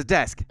underneath his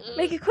desk.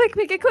 Make it quick,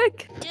 make it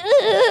quick.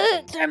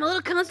 Sorry, I'm a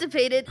little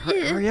constipated.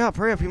 Hurry up,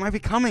 he might be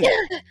coming.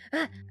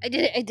 I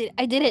did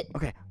it.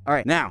 Okay, all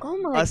right, now, Oh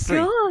my us three.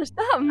 gosh,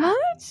 that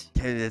much?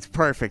 It's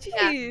perfect.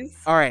 Jeez.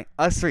 All right,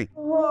 us three.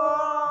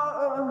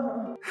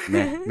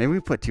 Man, maybe we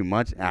put too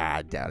much.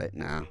 I doubt it,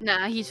 no.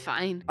 Nah, he's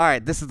fine. All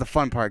right, this is the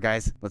fun part,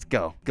 guys. Let's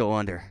go. Go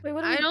under. Wait,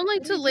 what I don't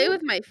like to lay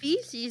with my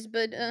feces,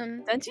 but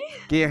Denji?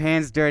 Get your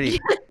hands dirty.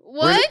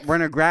 what? We're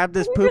gonna grab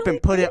this poop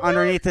and put it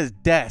underneath his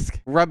desk.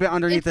 Rub it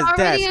underneath It's his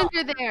already desk.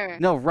 under there.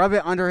 No, rub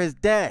it under his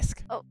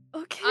desk. Oh,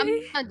 okay. I'm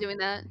not doing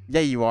that.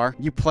 Yeah, you are.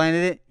 You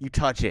planted it. You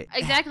touch it.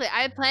 Exactly.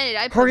 I planned it.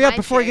 I put Hurry up my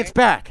before he chair. gets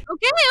back.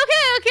 Okay.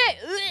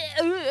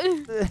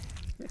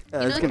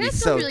 It's gonna be that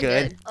so smells really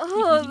good.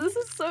 Oh, this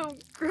is so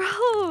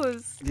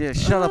gross. Yeah,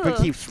 shut up and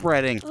Ugh. keep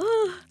spreading.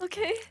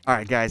 Okay. All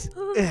right, guys.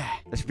 That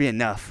should be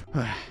enough.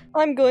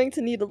 I'm going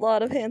to need a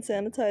lot of hand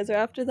sanitizer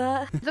after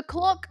that. The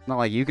clock. Not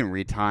like you can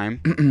read time.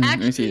 Let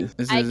me see. Actually,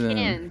 This I is,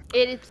 can.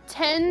 It is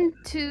 10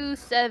 to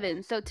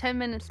 7, so 10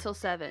 minutes till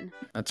 7.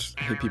 I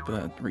hate people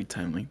that read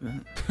time like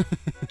that.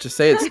 Just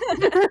say it's.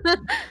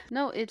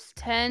 No, it's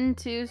 10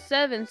 to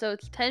 7, so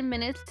it's 10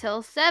 minutes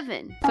till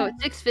 7. So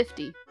it's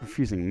 6:50.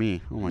 Confusing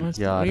me. Oh my What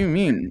do god. you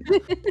mean?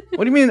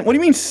 What do you mean? What do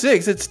you mean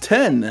 6? It's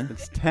 10.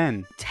 It's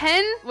 10.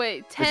 10?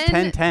 Wait, 10.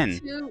 It's 10:10.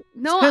 To,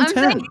 no, 10, I'm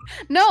 10. saying.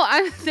 No,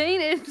 I'm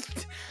saying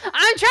it's.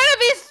 I'm trying to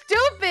be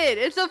stupid.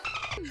 It's a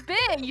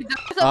bit. You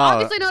don't so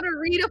obviously know how to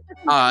read a.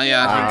 Oh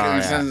yeah,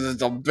 yeah.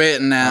 it's a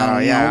bit now. Oh,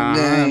 yeah.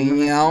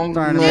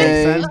 Starting to make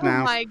sense Oh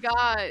now. my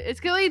god. It's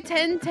gonna be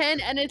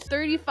 10:10 and it's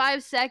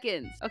 35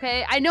 seconds.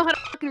 Okay? I know how to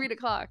fucking read a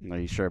clock. Are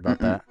you sure about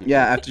that?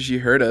 Yeah, after she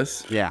heard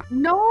us. Yeah.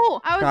 No,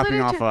 I was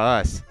Copying literally. off of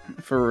us.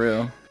 For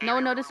real. No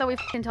one noticed that we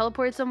fucking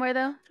teleported somewhere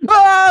though?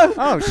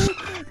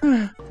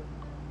 Oh,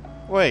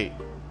 Wait.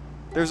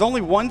 There's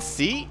only one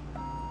seat?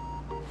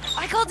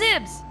 I call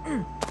dibs.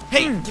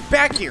 Hey, get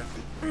back here.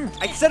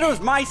 I said it was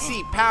my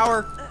seat,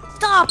 Power.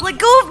 Stop! Let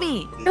go of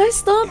me. Guys,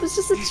 stop. It's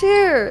just a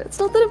chair. It's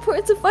not that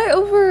important to fight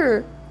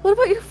over. What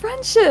about your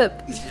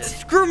friendship?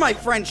 Screw my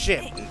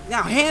friendship.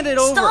 Now hand it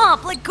over.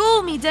 Stop! Let go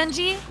of me,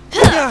 Denji.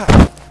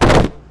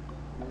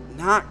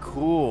 Not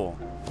cool.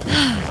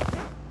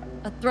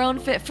 A throne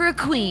fit for a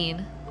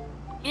queen.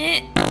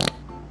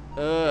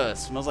 Ugh,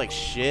 smells like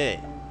shit.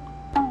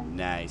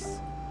 Nice.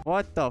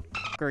 What the f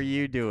are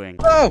you doing?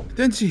 Oh,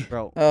 Denji.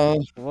 Bro,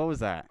 what was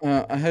that?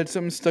 I had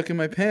something stuck in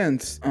my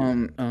pants.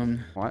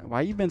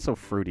 Why you been so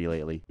fruity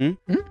lately? I'm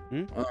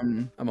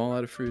all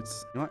out of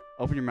fruits. You know what?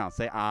 Open your mouth.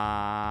 Say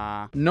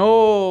ah.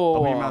 No.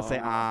 Open your mouth. Say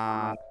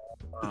ah.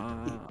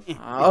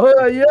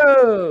 Oh,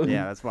 yeah.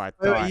 Yeah, that's what I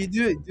Wait, thought. you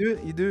do it.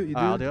 You do it.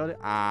 I'll do it.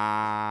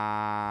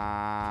 Ah.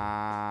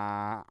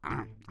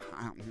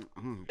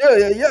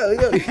 Yeah.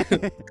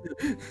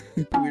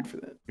 Weird for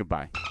that.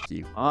 Goodbye. See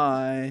you.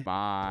 Bye.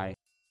 Bye.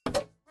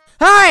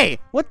 Hey!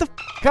 What the f?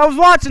 I was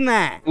watching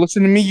that.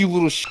 Listen to me, you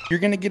little sh.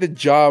 You're gonna get a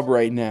job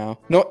right now.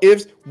 No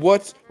ifs,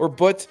 whats, or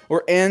buts,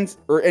 or ands,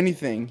 or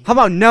anything. How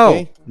about no?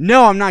 Okay?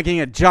 No, I'm not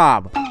getting a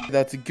job.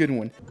 That's a good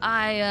one.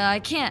 I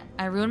can't.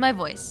 I ruined my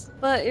voice.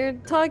 But you're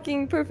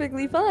talking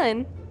perfectly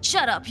fine.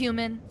 Shut up,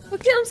 human.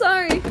 Okay, I'm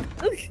sorry.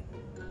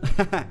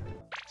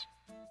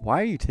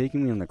 Why are you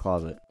taking me in the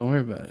closet? Don't worry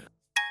about it.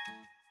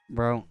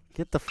 Bro,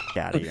 get the f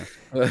out of here.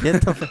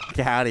 Get the f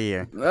out of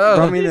here. No.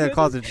 Throw me in the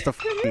closet just to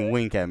f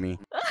wink at me.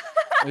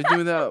 What are you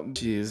doing that?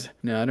 Jeez.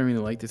 No, I don't really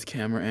like this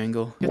camera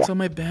angle. It's on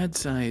my bad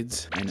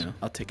sides. I know.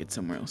 I'll take it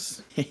somewhere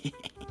else.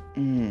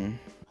 I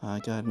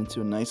got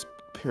into a nice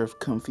pair of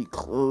comfy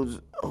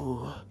clothes.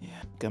 Oh, yeah.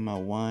 Got my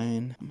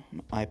wine,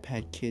 my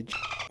iPad kid.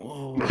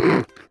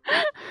 Whoa.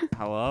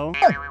 Hello?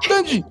 Hey,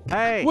 Denji!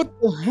 Hey! What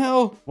the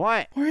hell?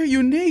 What? Why are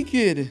you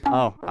naked?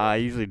 Oh, I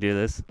usually do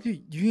this.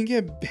 Dude, you can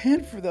get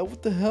banned for that.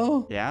 What the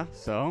hell? Yeah,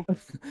 so?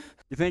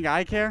 You think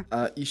I care?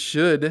 You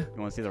should. You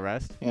want to see the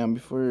rest? Yeah,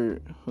 before...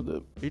 Hold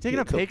up. Are you taking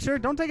a picture?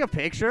 Don't take a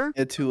picture.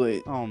 Yeah, too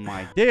late. Oh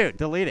my... Dude,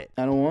 delete it.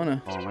 I don't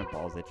wanna. Oh, my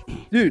balls itch.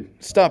 Dude,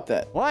 stop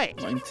that.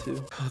 What? Mine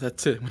too. Oh,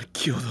 that's it. I'm gonna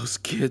kill those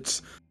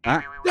kids.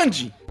 Huh?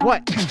 Denji!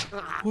 What?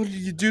 What did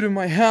you do to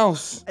my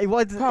house? Hey,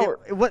 what?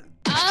 What?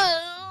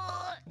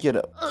 Get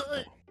up.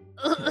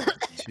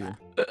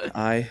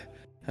 I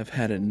have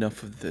had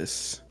enough of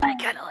this. I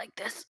kind of like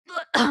this.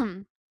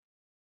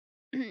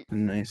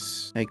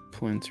 Nice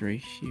eggplants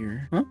right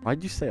here. Huh?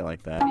 Why'd you say it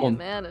like that? Oh,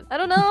 man. I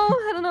don't know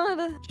how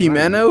to...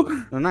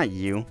 Himano? No, not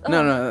you.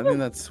 No, I think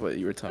that's what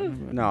you were talking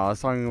about. No, I was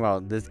talking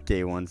about this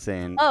gay one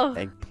saying Oh.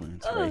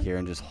 eggplants right here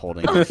and just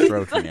holding it,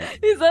 stroking it.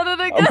 He said it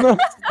again. I'm not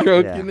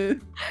stroking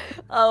it.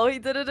 Oh, he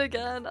did it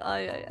again. Oh,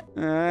 yeah.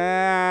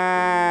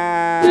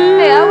 Ah.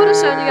 Hey, I would have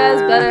shown you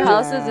guys better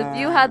houses if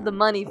you had the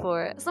money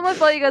for it. Someone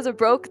thought you guys are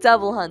broke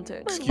devil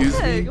hunters. Excuse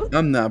Hey, me?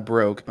 I'm not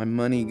broke. My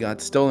money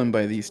got stolen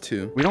by these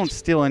two. We don't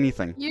steal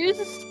anything. You're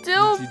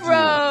still Did you do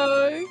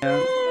broke.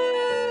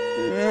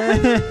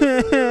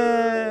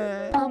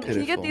 Can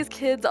you get Pitiful. these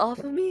kids off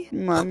of me?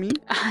 Mommy.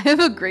 I have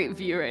a great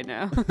view right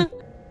now.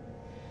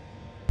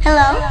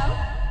 Hello?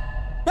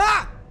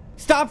 Ah!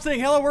 Stop saying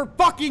hello, we're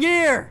fucking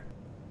here!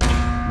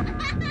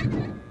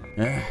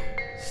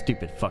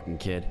 Stupid fucking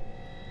kid.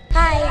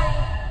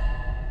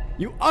 Hi.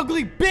 You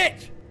ugly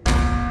bitch!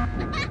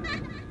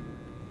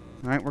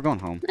 Alright, we're going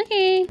home.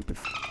 Okay.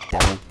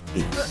 Devil.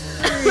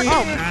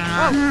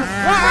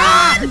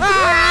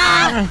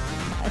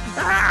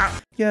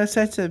 You're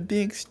such a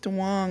big,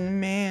 strong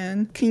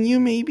man. Can you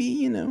maybe,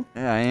 Yeah,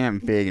 I am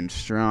big and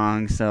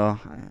strong, so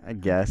I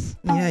guess.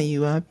 Yeah,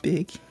 you are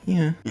big.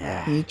 Yeah.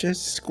 Yeah. Can you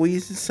just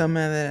squeeze some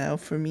of that out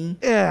for me?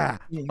 Yeah.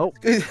 Oh,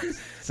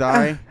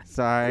 sorry.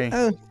 Sorry.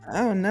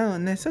 Oh no,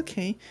 that's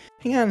okay.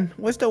 Hang on,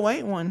 what's the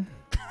white one?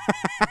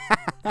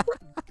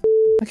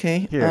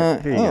 Okay. Here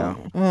you go.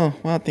 Oh,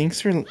 wow,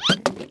 thanks for...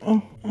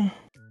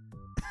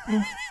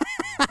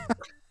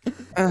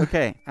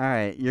 Okay,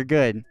 alright, you're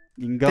good.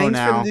 You can go thanks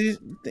now.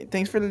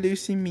 Thanks for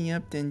loosening me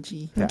up,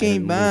 Denji. Yeah, Okay,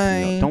 no,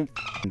 bye. don't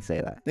f***ing say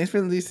that. Thanks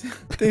for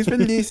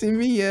loosening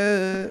me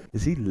up.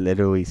 Is he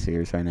literally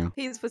serious right now?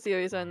 He's for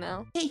serious right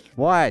now.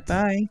 What?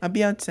 Bye. I'll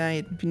be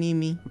outside if you need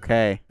me.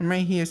 Okay. I'm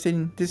right here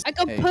sitting this. I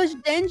could push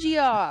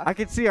Denji off. I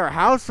can see our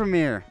house from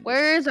here.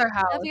 Where is our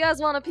house? If you guys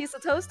want a piece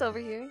of toast over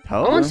here. I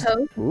want Toast?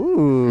 toast.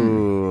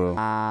 Ooh.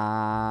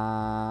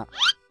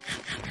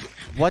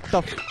 What the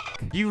f?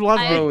 Do you love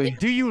me?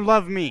 Do you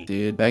love me?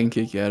 Dude, if I can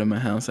kick you out of my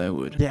house, I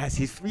would. Yes,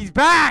 he's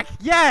back!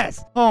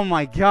 Yes! Oh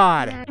my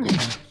god.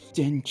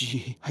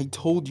 Denji, I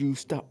told you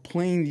stop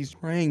playing these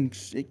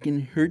ranks. It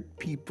can hurt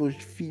people's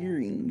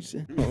feelings.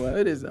 Why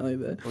would it sound like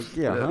that? Well,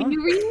 yeah, huh? Let me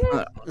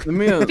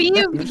spit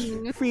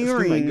my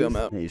Feelings. gum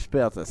out. Yeah, you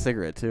spit out that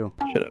cigarette too.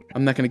 Shut up.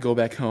 I'm not gonna go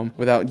back home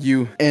without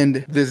you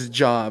and this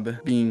job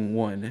being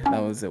one.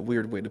 That was a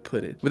weird way to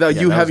put it. Without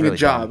Yeah, you that was having really a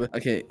job.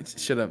 Okay,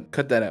 shut up.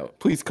 Cut that out.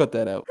 Please cut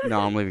that out. No,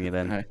 I'm leaving it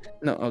in. Alright.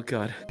 No, oh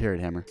god.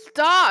 Period hammer.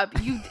 Stop.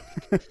 You.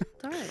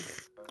 Stop.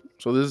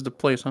 So this is the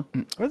place, huh?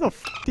 Where the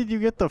f did you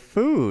get the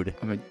food?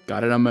 I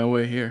got it on my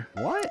way here.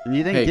 What? And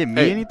you didn't give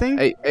me anything?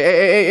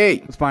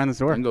 Hey. What's behind this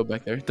door? Don't go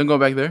back there. Don't go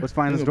back there. What's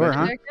behind this Don't go door,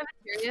 back huh?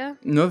 Cafeteria?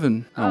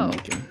 Nothing. Oh. Oh my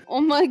god.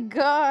 Oh my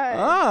god.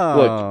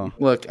 Oh.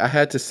 Look, I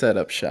had to set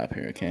up shop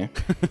here, okay?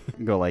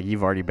 Go like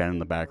you've already been in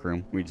the back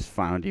room. We just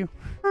found you.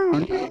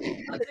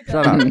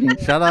 Shut up.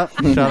 Shut up.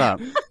 Shut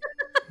up.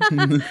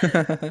 I'm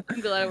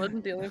glad I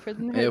wasn't the only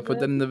person who Hey, heard put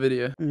that in the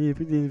video. Yeah,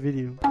 put it in the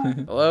video.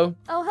 Hello?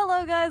 Oh, hello.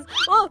 Oh, guys.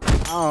 Oh.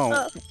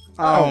 Oh.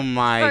 Oh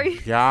my Sorry.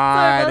 Sorry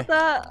God. about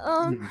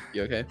that.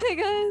 You okay? Hey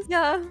guys.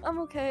 Yeah, I'm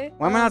okay.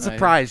 Why am I not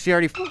surprised? She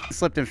already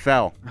slipped and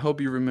fell. I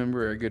hope you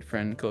remember our good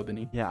friend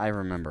Kobeni. Yeah, I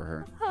remember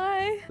her.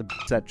 Hi. The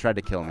that tried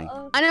to kill me.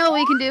 I know what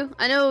we can do.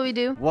 I know what we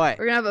do. What?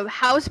 We're gonna have a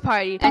house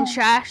party and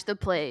trash the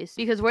place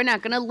because we're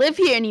not gonna live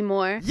here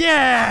anymore.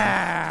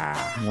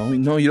 Yeah!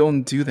 No, you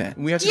don't do that.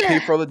 We have to pay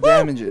for all the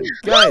damages.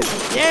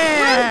 Guys!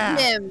 Yeah!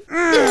 Jim.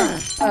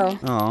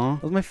 Oh,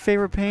 that was my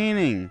favorite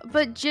painting.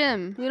 But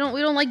Jim, we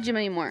don't like Jim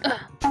anymore.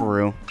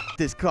 True.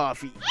 This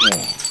coffee.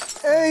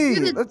 Hey,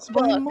 that's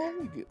my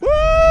mom.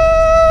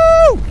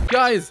 Woo!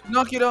 Guys,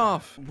 knock it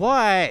off.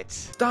 What?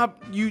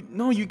 Stop. You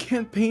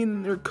can't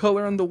paint or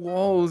color on the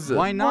walls.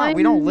 Why not? Why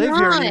We don't live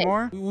here not?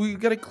 anymore. We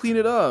gotta clean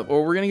it up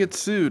or we're gonna get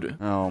sued.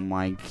 Oh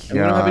my God. And we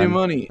don't have any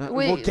money. We'll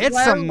Wait, get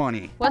why some are-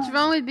 money. What's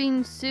wrong with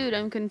being sued?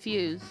 I'm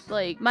confused.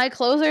 Like, my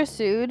clothes are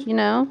sued, you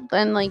know?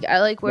 And, like, I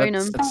like wearing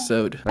them. That's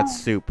sewed.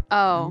 That's soup.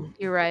 Oh,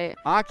 you're right.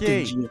 Aki,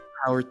 Denji,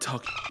 power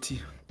talk to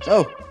you.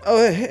 Oh,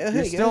 hey,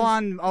 you're still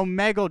on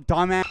Omega,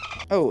 dumbass.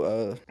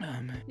 Oh,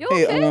 You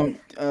hey, okay?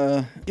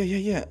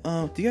 yeah.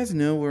 Do you guys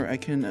know where I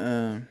can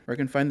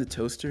find the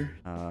toaster?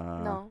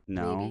 No.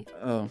 No. Maybe.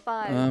 Oh,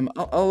 5.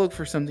 I'll look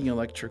for something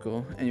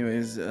electrical.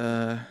 Anyways,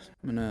 I'm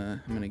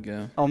gonna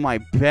go. Oh, my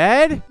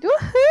bed?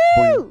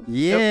 Woohoo!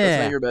 Yeah. Nope,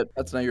 that's not your bed.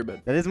 That's not your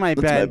bed. That is my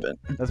That's my bed.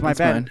 bed. That's my That's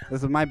bed. mine.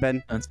 This is my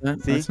bed. That's not.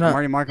 See, That's I'm not.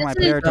 already marking my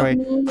This is territory.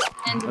 me and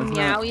That's not-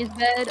 Meowie's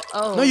bed.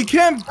 Oh. No, you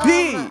can't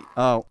pee.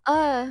 Oh.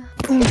 Uh.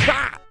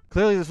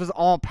 Clearly, this was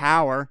all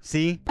power.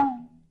 See?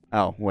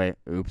 Oh, wait.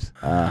 Oops.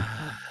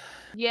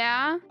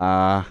 Yeah?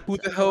 Who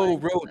the hell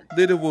wrote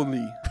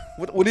literally?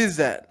 What is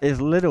that?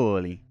 It's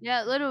literally.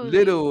 Yeah, literally.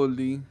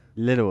 Literally.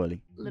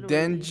 Literally.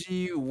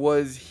 Denji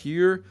was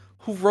here.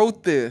 Who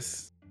wrote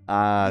this?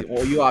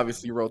 Well, you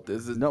obviously wrote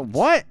this. No,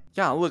 what?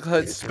 Yeah, look how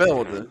it's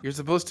spelled. You're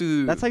supposed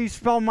to. That's how you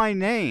spell my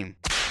name.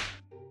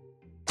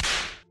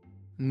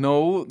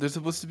 No, there's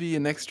supposed to be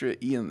an extra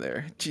E in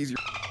there. Jeez,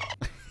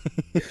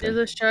 There's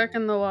a shark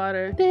in the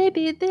water.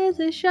 Baby, there's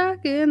a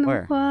shark in the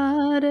Where?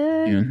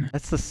 water. you're.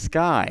 That's the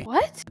sky.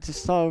 What? I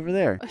just saw over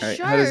there. A Alright,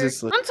 shark? how does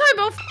this look? I'm talking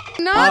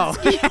about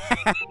nuts.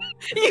 Oh.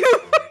 You.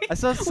 I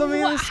saw something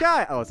in the What?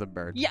 sky. Oh, it's a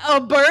bird. Yeah, a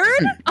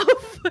bird? Oh,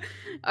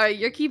 alright,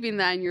 you're keeping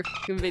that in your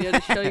fucking video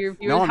to show your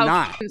viewers No, I'm how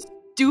not. fucking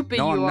stupid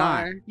No, you I'm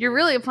not. are. You're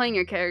really playing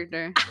your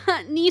character.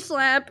 Knee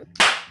slap.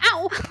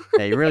 Ow.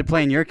 Yeah, you're really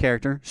playing your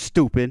character.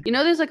 Stupid. You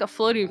know there's like a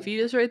floating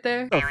fetus right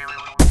there? Oh my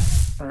god!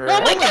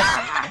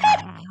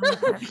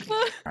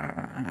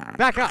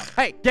 Back up.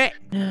 Hey, get.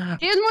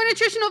 Here's more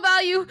nutritional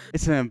value.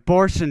 It's an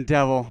abortion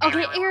devil.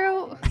 Okay,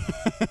 Arrow.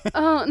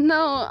 Oh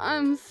no,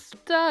 I'm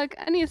stuck.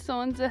 I need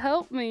someone to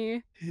help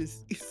me.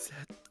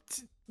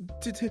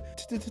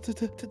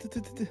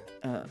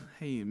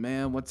 Hey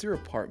man, what's your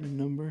apartment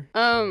number?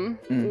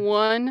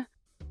 1.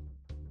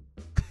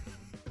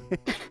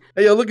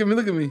 Hey yo, look at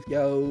me.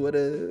 Yo, what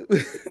up?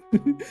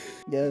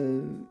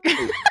 Yo.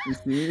 You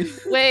see me?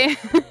 Wait.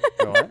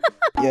 What?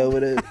 Yo,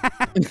 what up?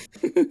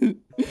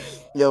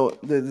 Yo,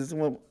 this is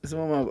what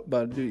I'm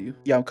about to do to you.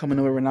 Yeah, I'm coming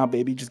over now,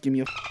 baby. Just give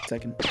me a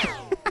second.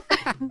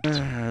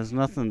 There's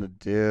nothing to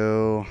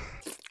do.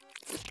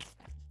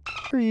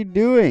 What are you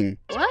doing?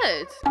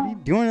 What? What are you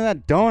doing to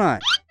that donut?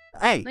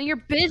 Hey. None of your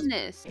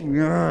business. Ugh,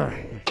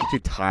 I'm too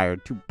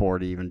tired, too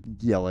bored to even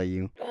yell at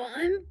you. Well,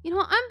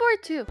 I'm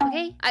bored too.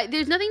 Okay,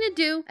 there's nothing to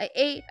do. I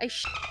ate. It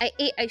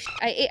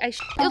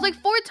was like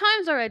 4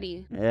 times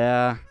already.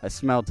 Yeah, I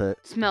smelt it.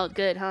 Smelled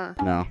good, huh?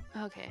 No.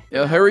 Okay.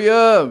 Yo, hurry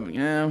up.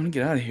 Yeah, I want to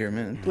get out of here,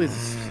 man. This place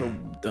is so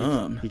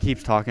dumb. He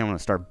keeps talking, I'm gonna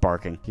start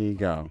barking. Here you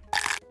go.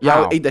 Yeah,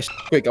 Ow. I ate that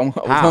quick. I was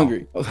Ow.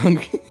 hungry.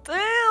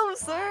 Damn,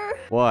 sir.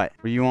 What?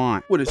 What do you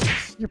want? What is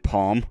this? Your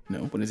palm. No,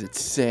 what does it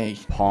say?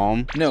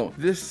 Palm. No,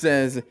 this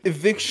says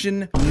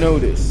eviction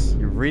notice.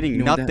 You're reading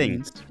You know what that nothing.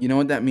 means? You know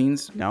what that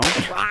means? No?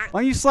 Why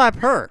don't you slap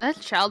her? That's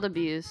child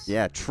abuse.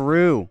 Yeah,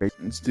 true.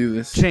 Let's do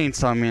this.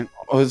 Chainsaw man.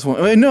 Oh, this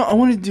one. Wait, no, I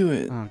want to do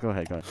it. Oh, go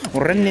ahead, go ahead.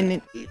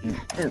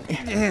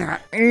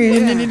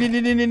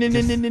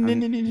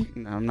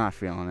 I'm not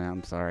feeling it.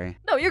 I'm sorry.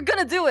 No, you're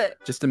gonna do it.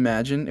 Just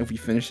imagine if we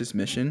finish this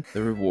mission,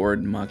 the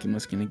reward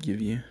Makima's gonna give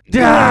you.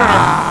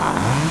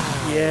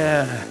 Ah!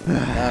 Yeah.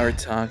 Now we're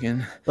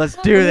talking. Let's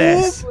do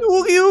this.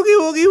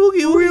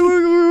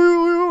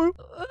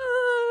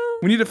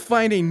 We need to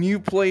find a new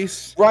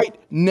place right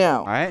now.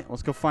 All right,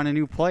 let's go find a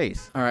new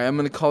place. All right, I'm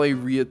gonna call a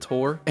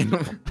Riator.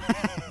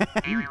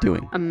 What are you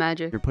doing? I'm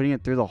magic. You're putting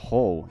it through the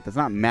hole. That's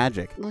not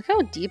magic. Look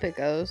how deep it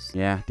goes.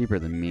 Yeah, deeper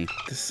than me.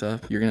 This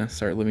up. You're gonna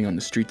start living on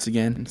the streets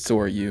again, and so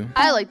are you.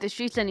 I like the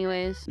streets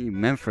anyways. You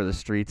meant for the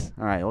streets.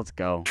 All right, let's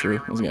go. True.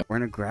 Let's go. We're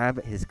gonna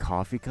grab his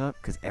coffee cup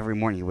because every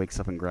morning he wakes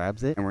up and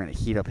grabs it, and we're gonna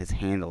heat up his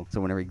handle.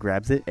 So whenever he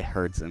grabs it, it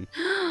hurts him.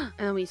 And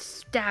then we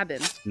stab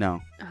him.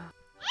 No. Oh.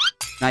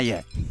 Not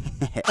yet.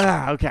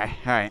 Okay.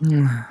 All right. Is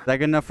that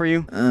good enough for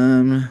you?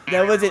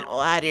 That wasn't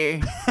water.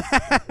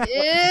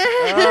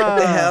 Yeah. What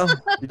the hell?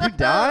 Did you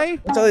die?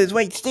 What's all this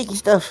white sticky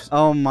stuff?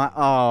 Oh my.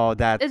 Oh,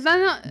 that. Is that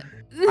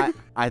not?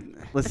 I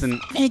listen.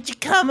 Did you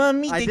come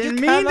on me? I Did didn't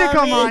you mean to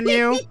come me? on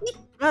you.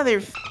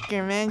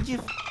 Motherfucker, man. You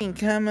fucking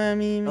come on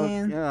me,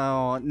 man.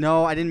 Oh,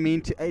 no, I didn't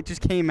mean to. It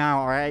just came out,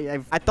 all right?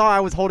 I thought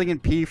I was holding in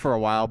P for a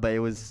while, but it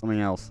was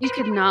something else. You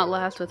could not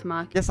last with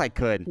Mach. Yes, I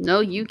could. No,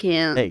 you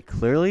can't. Hey,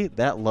 clearly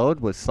that load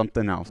was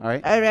something else, all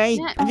right? All right.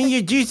 Yeah. I think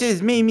your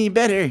juices made me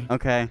better.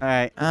 Okay, all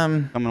right.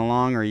 Coming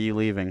along, or are you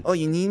leaving? Oh,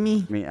 you need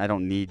me? I mean, I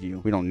don't need you.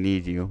 We don't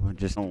need you. I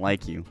just don't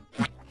like you.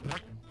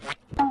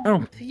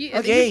 Oh, I think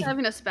okay. he's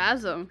having a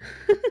spasm.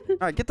 All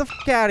right, get the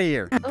f out of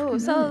here. Oh,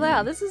 so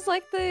yeah, this is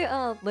like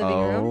the living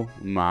room. Oh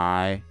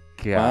my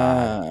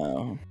god.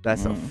 Wow.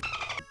 That's a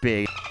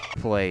big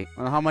plate. I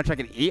don't know how much I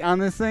can eat on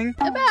this thing.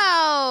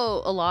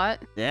 About a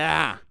lot.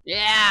 Yeah.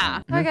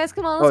 Yeah. Alright, guys,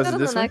 come on, Oh, let's is go it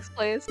to this the one? next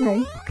place.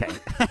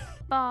 Okay.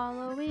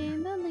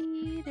 Following the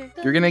leader.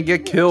 You're gonna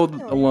get killed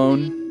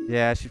alone.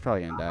 Yeah, she's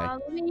probably gonna die.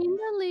 Following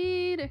the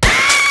leader.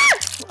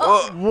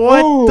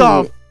 What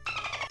the?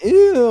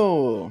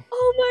 Ew.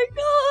 Oh my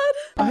god!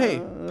 Oh,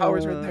 hey,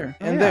 power's right there.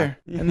 And yeah. there.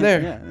 And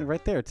there. Yeah,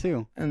 right there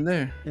too. And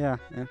there. Yeah,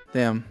 yeah.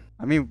 Damn.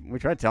 I mean, we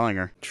tried telling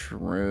her.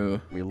 True.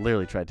 We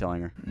literally tried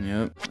telling her.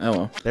 Yep. Oh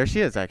well. There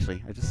she is,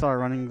 actually. I just saw her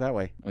running that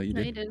way. Oh, you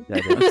No, did? you didn't. Yeah,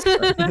 I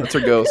did. That's her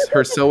ghost.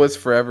 Her soul is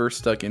forever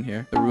stuck in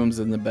here. The room's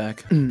in the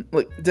back.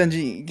 Look,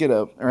 Denji, get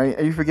up. All right.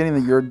 Are you forgetting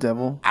that you're a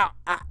devil?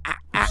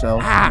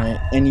 Yourself, right?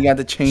 And you got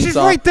the chainsaw. She's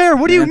right there.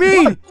 What do you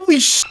mean? Holy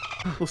sh!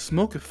 Those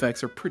smoke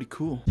effects are pretty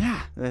cool.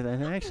 Yeah, that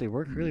actually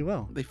worked really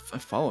well. I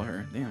follow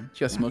her. Damn.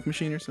 She got a smoke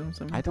machine or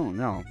something? I don't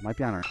know. Might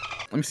be on her.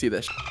 Let me see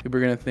that. People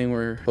are gonna think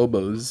we're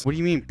hobos. What do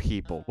you mean,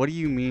 people? What do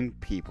you mean,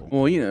 people?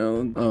 Well, you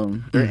know,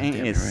 There ain't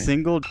damn, a you're right.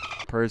 single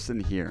person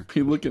here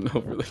You're looking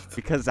over like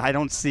because I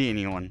don't see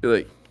anyone. you're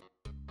like.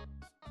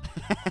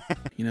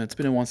 You know, it's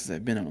been a while since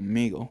I've been on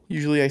Omegle.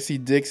 Usually I see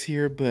dicks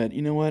here, but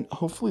you know what?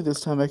 Hopefully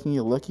this time I can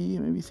get lucky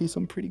and maybe see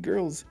some pretty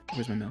girls.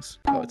 Where's my mouse?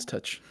 Oh, it's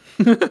touch.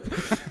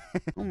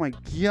 Oh my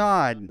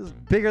god, this is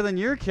bigger than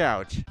your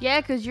couch.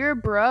 Yeah, because you're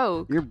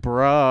broke. You're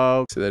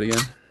broke. Say that again.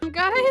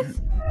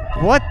 Guys.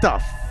 What the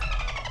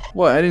f?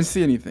 What? I didn't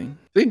see anything.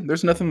 See?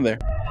 There's nothing there.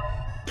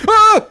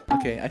 Ah!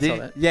 Okay, I saw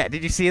that. Yeah,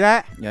 did you see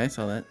that? Yeah, I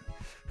saw that.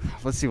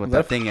 Let's see what Was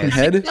that that thing a is.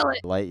 head? Kill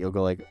it. Light, you'll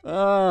go like,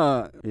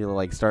 you'll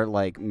like start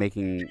like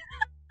making.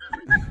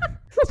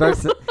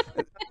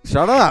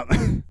 Shut up.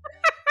 I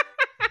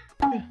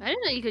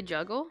didn't know you could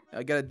juggle.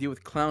 I gotta deal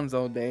with clowns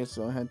all day,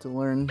 so I had to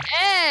learn.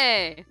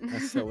 Hey!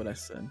 That's not what I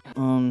said.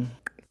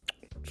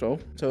 So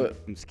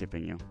I'm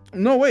skipping you.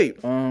 no,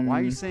 wait. Why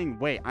are you saying,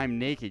 wait, I'm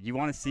naked? You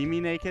want to see me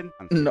naked?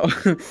 No,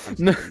 I'm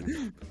no, skipping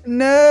you.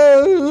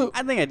 no.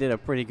 I think I did a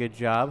pretty good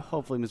job.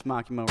 Hopefully, Miss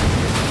Makima.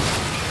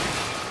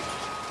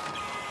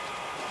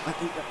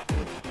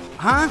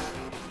 Huh?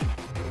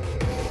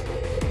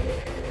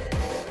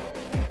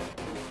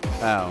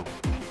 Oh.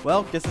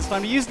 Well, guess it's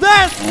time to use this!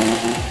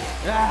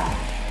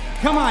 Ah,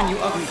 come on, you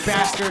ugly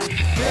bastard!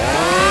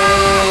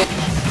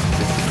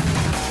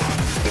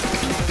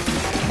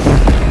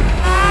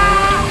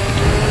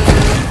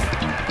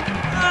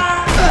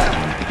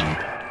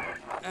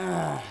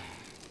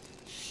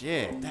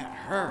 Shit, that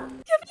hurt.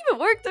 You haven't even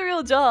worked a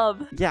real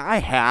job. Yeah, I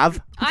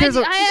have. I You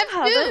have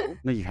haven't? too.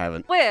 No, you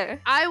haven't. Where?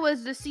 I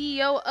was the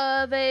CEO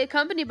of a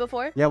company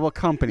before. Yeah, what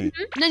company?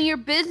 Then your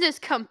business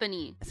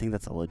company. I think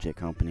that's a legit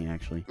company,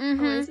 actually.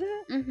 Mm-hmm. Oh, is it?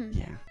 Mm-hmm.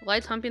 Yeah.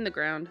 Lights humping the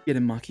ground. Get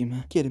him,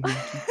 Makima. Get him.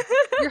 Makima.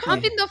 You're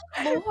humping the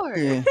floor.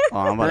 Yeah. Oh,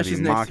 I'm about Now to she's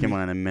be next to me.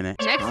 Makima in a minute.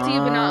 Next to you,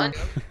 but not.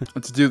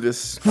 Let's do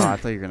this. Oh, I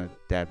thought you were gonna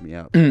dab me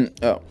up.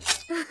 Oh.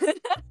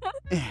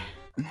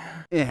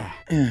 Yeah.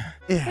 Hey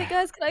Yeah.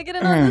 guys, can I get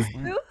in on this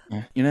too?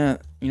 You're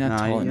not No,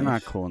 tall you're enough.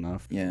 not cool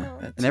enough. Yeah.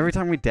 And every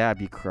time we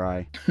dab, you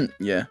cry.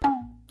 Yeah.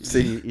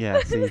 See?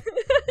 Yeah, see.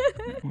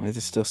 Why is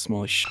it still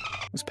small as sh?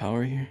 Was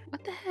power here?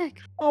 What the heck?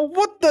 Oh,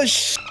 what the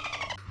sh?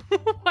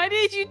 Why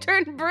did you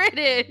turn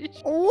British?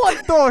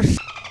 What the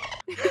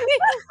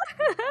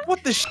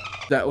What the sh?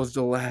 That was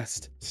the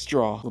last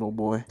straw, little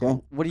boy.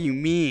 Okay? What do you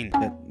mean?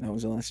 That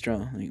was the last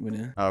straw. Like, what?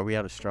 Oh, are we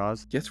out of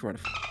straws? Guess we're out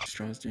of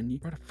straws, Jenny.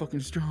 We're out of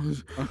fucking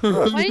straws.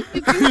 Why did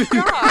you do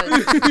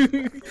straws?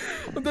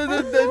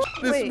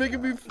 That's Wait.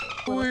 making me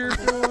weird.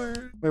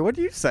 Wait, what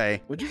did you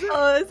say? What'd you say? Oh,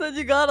 I said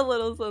you got a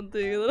little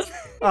something.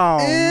 Oh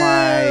Ew.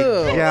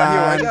 my Here,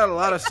 I god. got a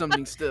lot of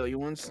something still. You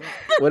want some?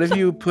 What if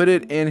you put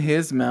it in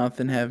his mouth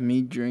and have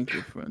me drink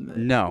it from there?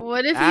 No.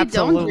 What if you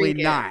absolutely don't drink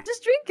it? not.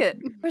 Just drink it.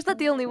 Or is that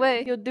the only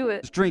way you'll do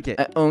it? Just drink it.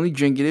 I only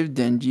drink it if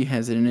Denji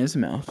has it in his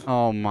mouth.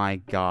 Oh my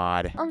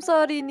god. I'm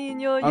sorry,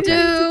 Nino. You Okay. need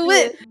to Do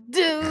it.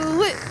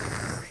 Do it.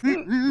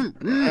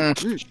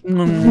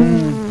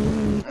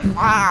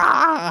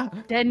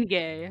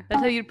 Denge.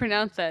 That's how you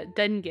pronounce that.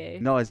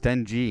 Denge. No, it's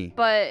Denji.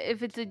 But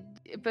if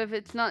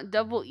it's not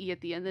double E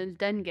at the end, then it's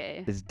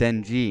Denge. It's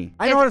Denji.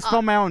 I know how to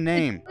spell my own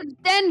name. It's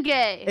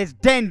Denge. It's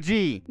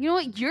Denji. You know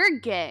what? You're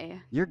gay.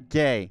 You're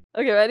gay.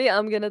 Okay, ready?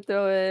 I'm gonna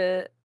throw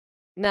it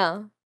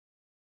now.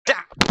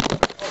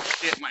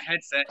 Shit, my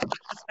headset.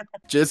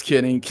 Just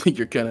kidding.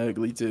 You're kind of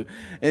ugly too.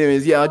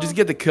 Anyways, yeah, I'll just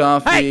get the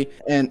coffee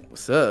and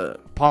what's up?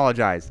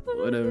 Apologize.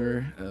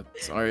 Whatever.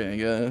 Sorry, I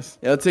guess.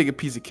 Yeah, I'll take a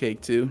piece of cake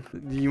too.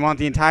 You want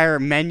the entire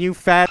menu,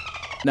 fat?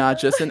 Nah,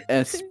 just an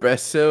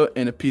espresso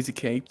and a piece of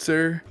cake,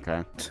 sir.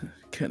 Okay.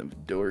 kind of a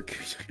dork.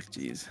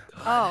 Jeez.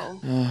 Oh.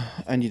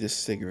 I need a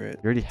cigarette.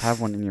 You already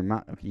have one in your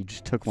mouth. You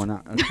just took one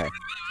out. Okay.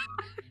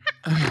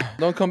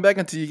 Don't come back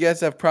until you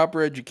guys have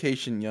proper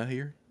education. Y'all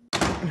hear?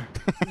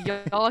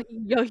 Y'all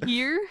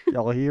here?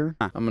 Y'all here?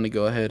 I'm gonna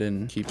go ahead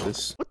and keep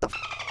this. What the?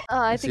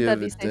 I See think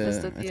that'd if be it,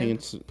 safest with I you. think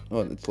it's.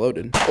 Oh, it's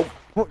loaded. Oh,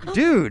 Well,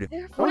 dude,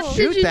 Careful. don't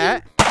shoot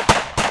that.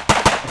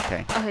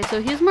 Okay. Okay,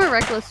 so he's more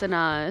reckless than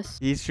us.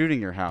 He's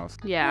shooting your house.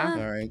 Yeah.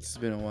 all right. It's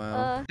been a while.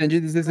 Uh,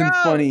 Denji, this isn't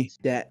funny.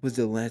 That was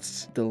the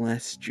last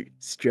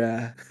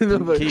straw.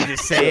 Can you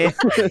just say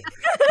it?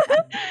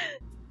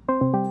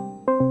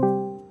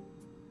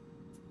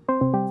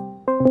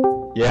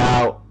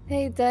 Yeah.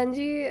 Hey,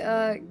 Denji,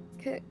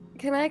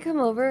 can I come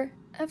over?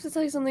 I have to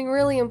tell you something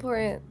really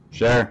important.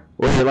 Sure.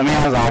 Wait, let me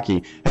ask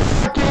Aki.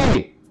 Hey,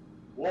 Aki!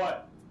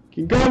 What?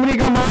 Can Kobeni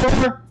come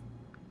over?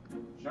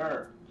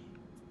 Sure.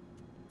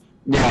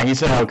 Yeah, he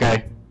said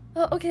okay.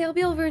 Oh, okay, I'll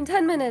be over in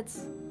 10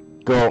 minutes.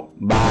 Go.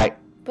 Bye.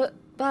 But,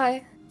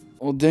 bye.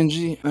 Well,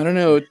 Denji, I don't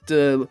know.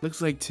 It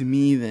looks like to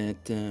me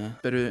that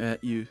better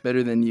at you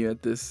than you.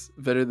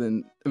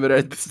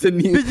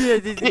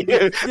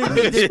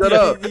 Shut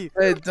up.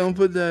 Hey, don't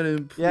put that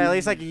in. Yeah, at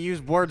least I can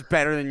use words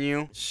better than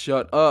you.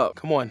 Shut up.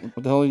 Come on.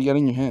 What the hell you got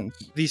in your hands?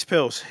 These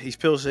pills,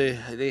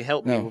 they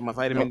help me No. with my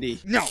vitamin D.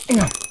 No.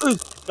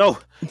 No.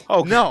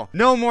 Oh, No.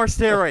 No more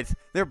steroids.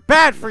 They're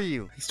bad for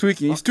you. He's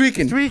tweaking. He's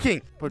tweaking.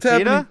 Tweaking. What's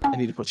happening? Pochita? I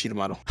need to put cheetah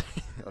model.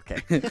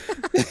 Okay.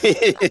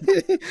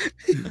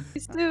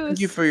 Thank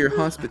you for your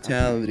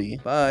hospitality.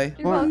 Bye.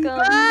 You're welcome.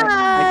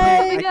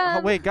 I can't, Bye.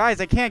 oh, wait, guys,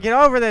 I can't get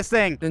over this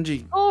thing.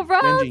 Denji. Oh,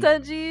 right,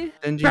 Denji.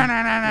 Denji.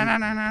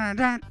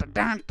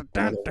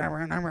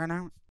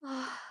 Denji.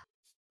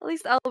 At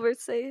least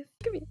Albert's safe.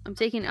 Come here. I'm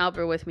taking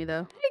Albert with me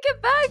though. Hey,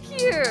 get back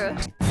here!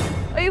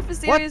 Are you for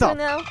serious the- right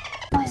now?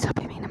 Please don't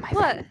be mean to my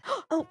What?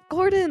 Oh,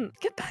 Gordon,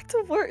 get back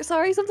to work.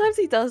 Sorry, sometimes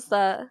he does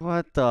that.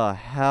 What the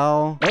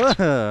hell?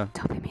 Ugh.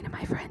 Don't be mean to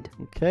my friend.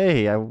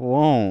 Okay, I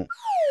won't.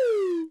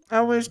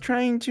 I was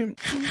trying to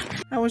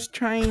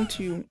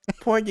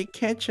pour the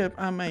ketchup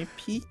on my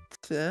pizza.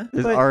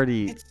 There's but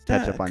already it's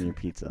ketchup stuck. on your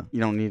pizza. You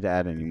don't need to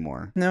add any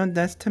more. No,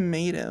 that's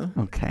tomato.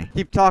 Okay.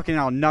 Keep talking,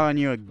 I'll nut on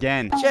you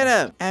again. Shut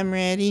up. I'm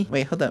ready.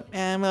 Wait, hold up.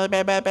 I'm ready.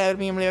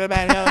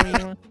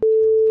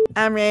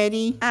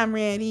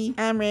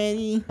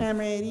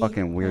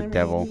 Fucking weird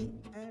devil.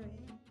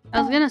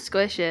 I was gonna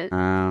squish it.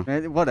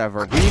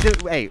 Whatever. We need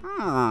to. Hey.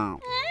 Oh.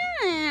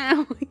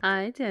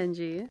 Hi,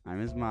 Denji. I'm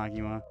Miss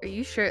Makima. Are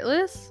you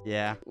shirtless?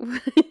 Yeah.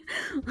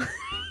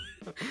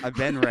 I've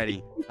been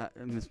ready.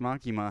 Miss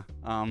Makima.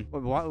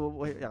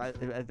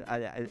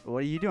 What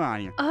are you doing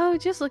on here? Oh,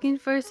 just looking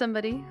for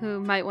somebody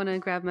who might want to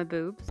grab my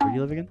boobs. Where do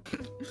you live again?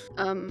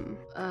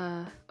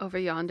 Over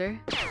yonder.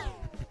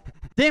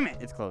 Damn it!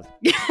 It's closed.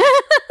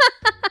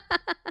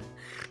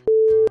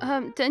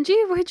 Denji,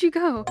 where'd you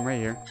go? I'm right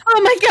here.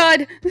 Oh my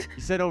god! You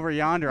said over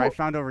yonder. I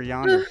found over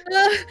yonder. Get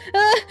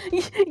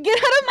out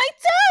of my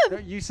tub!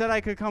 You said I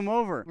could come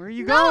over. Where are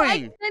you No,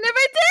 going? I never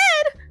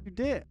did! You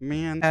did,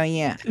 man. Oh,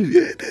 yeah.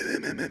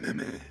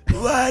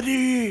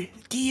 Water.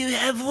 Do you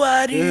have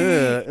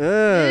water?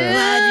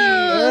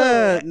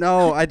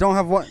 No, I don't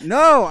have water.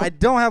 No, I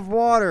don't have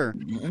water.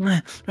 You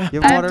have I have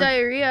water?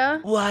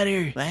 diarrhea.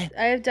 Water. What?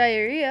 I have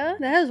diarrhea.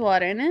 That has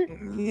water in it.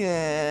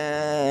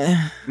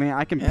 Yeah. Man,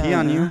 I can pee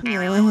on you.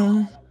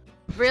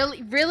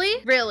 Really? Really?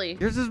 Really?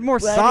 Yours is more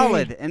Water.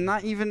 solid and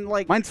not even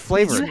like mine's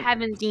flavored. You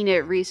haven't seen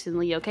it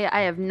recently, okay?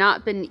 I have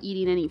not been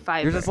eating any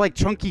fiber. Yours is like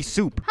chunky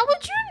soup. How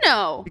would you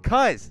know?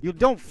 Because you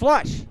don't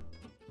flush.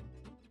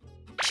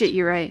 Shit,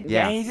 you're right.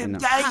 Yeah. Guys, I I'm know.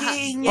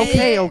 dying.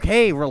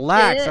 Okay,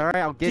 relax. All right,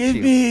 I'll get Give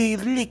you. me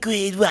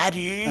liquid water.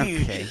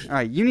 Okay. All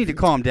right, you need to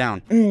calm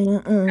down.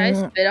 Can I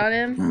spit on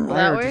him? Will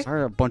that I work? just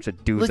heard a bunch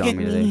of dudes Look on at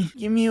me today. me.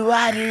 Give me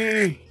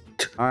water.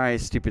 All right,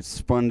 stupid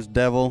sponge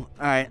devil.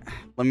 All right,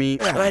 let me.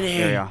 There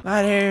you go.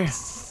 Water.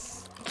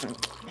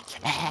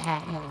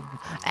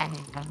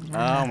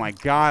 Oh my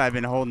god, I've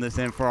been holding this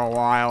in for a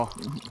while.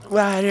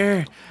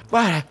 Water.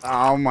 Water.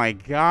 Oh my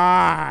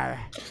god.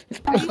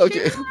 Are you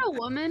Okay. sure you're a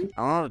woman?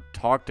 I don't know how to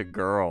talk to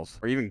girls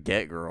or even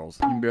get girls.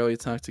 You can barely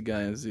talk to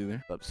guys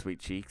either. Up sweet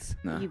cheeks.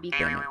 No. You be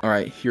Damn it. All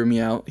right, hear me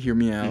out. Hear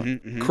me out.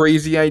 Mhm, mhm.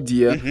 Crazy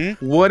idea.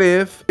 Mhm. What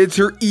if it's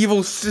her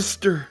evil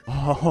sister?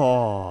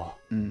 Oh.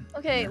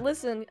 Okay,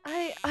 listen,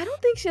 I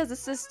don't think she has a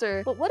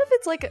sister, but what if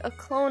it's like a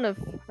clone of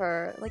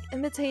her, like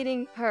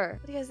imitating her?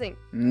 What do you guys think?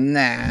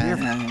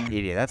 Nah.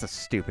 Idiot, that's a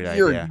stupid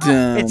You're idea.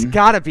 dumb. It's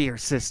gotta be her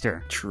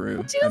sister.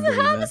 True. She I doesn't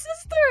believe have a that.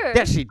 sister!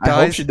 Yeah, she does.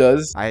 I hope she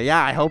does.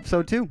 Yeah, I hope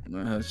so too.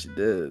 I hope she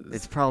does.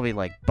 It's probably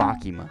like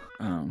Bakima.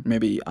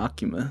 Maybe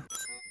Akima.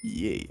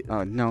 Yeah.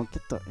 Oh no,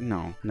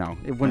 no.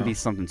 It wouldn't Oh. be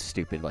something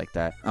stupid like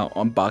that. Oh,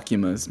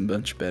 Bakima is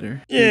much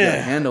better. Yeah. You got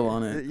a handle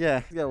on it.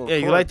 Yeah, Yeah,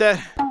 you like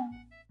that?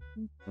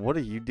 What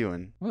are you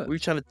doing? What? What are you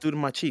trying to do to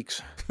my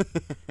cheeks?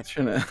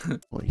 Trying to.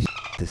 Holy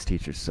This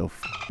teacher's so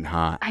f***ing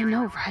hot. I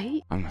know,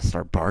 right? I'm gonna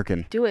start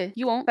barking. Do it.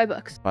 You won't. $5.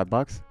 $5?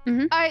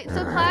 Mm-hmm. Alright,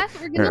 so class,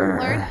 we're gonna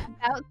learn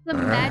about the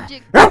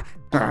magic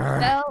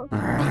spell.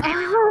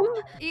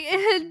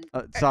 And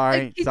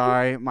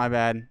Sorry, my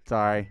bad.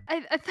 Sorry.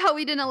 I thought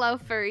we didn't allow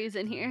furries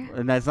in here.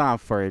 And that's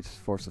not furry, it's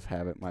force of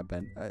habit, my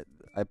bad.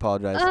 I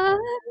apologize.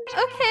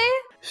 Okay.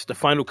 It's the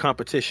final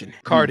competition.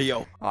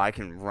 Cardio. Oh, I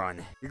can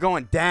run. You're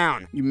going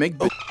down. You make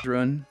bitches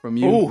run from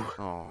you. Ooh.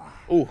 Oh.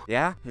 Ooh.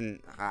 Yeah? And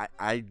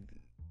I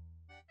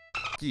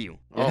f*** you.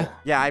 Oh.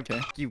 Yeah, I Okay.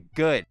 f*** you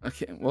good.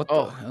 Okay, what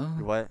Oh. the hell?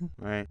 What?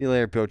 Alright. See you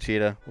later,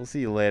 Pochita. We'll see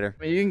you later.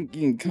 I mean,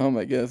 you can come,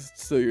 I guess.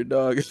 It's still your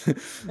dog.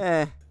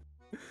 Eh.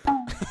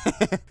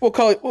 We'll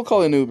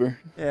call an Uber.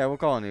 Yeah, we'll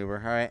call an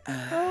Uber. Alright.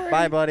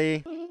 Bye,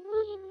 buddy.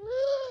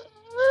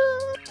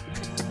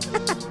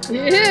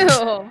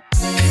 Ew.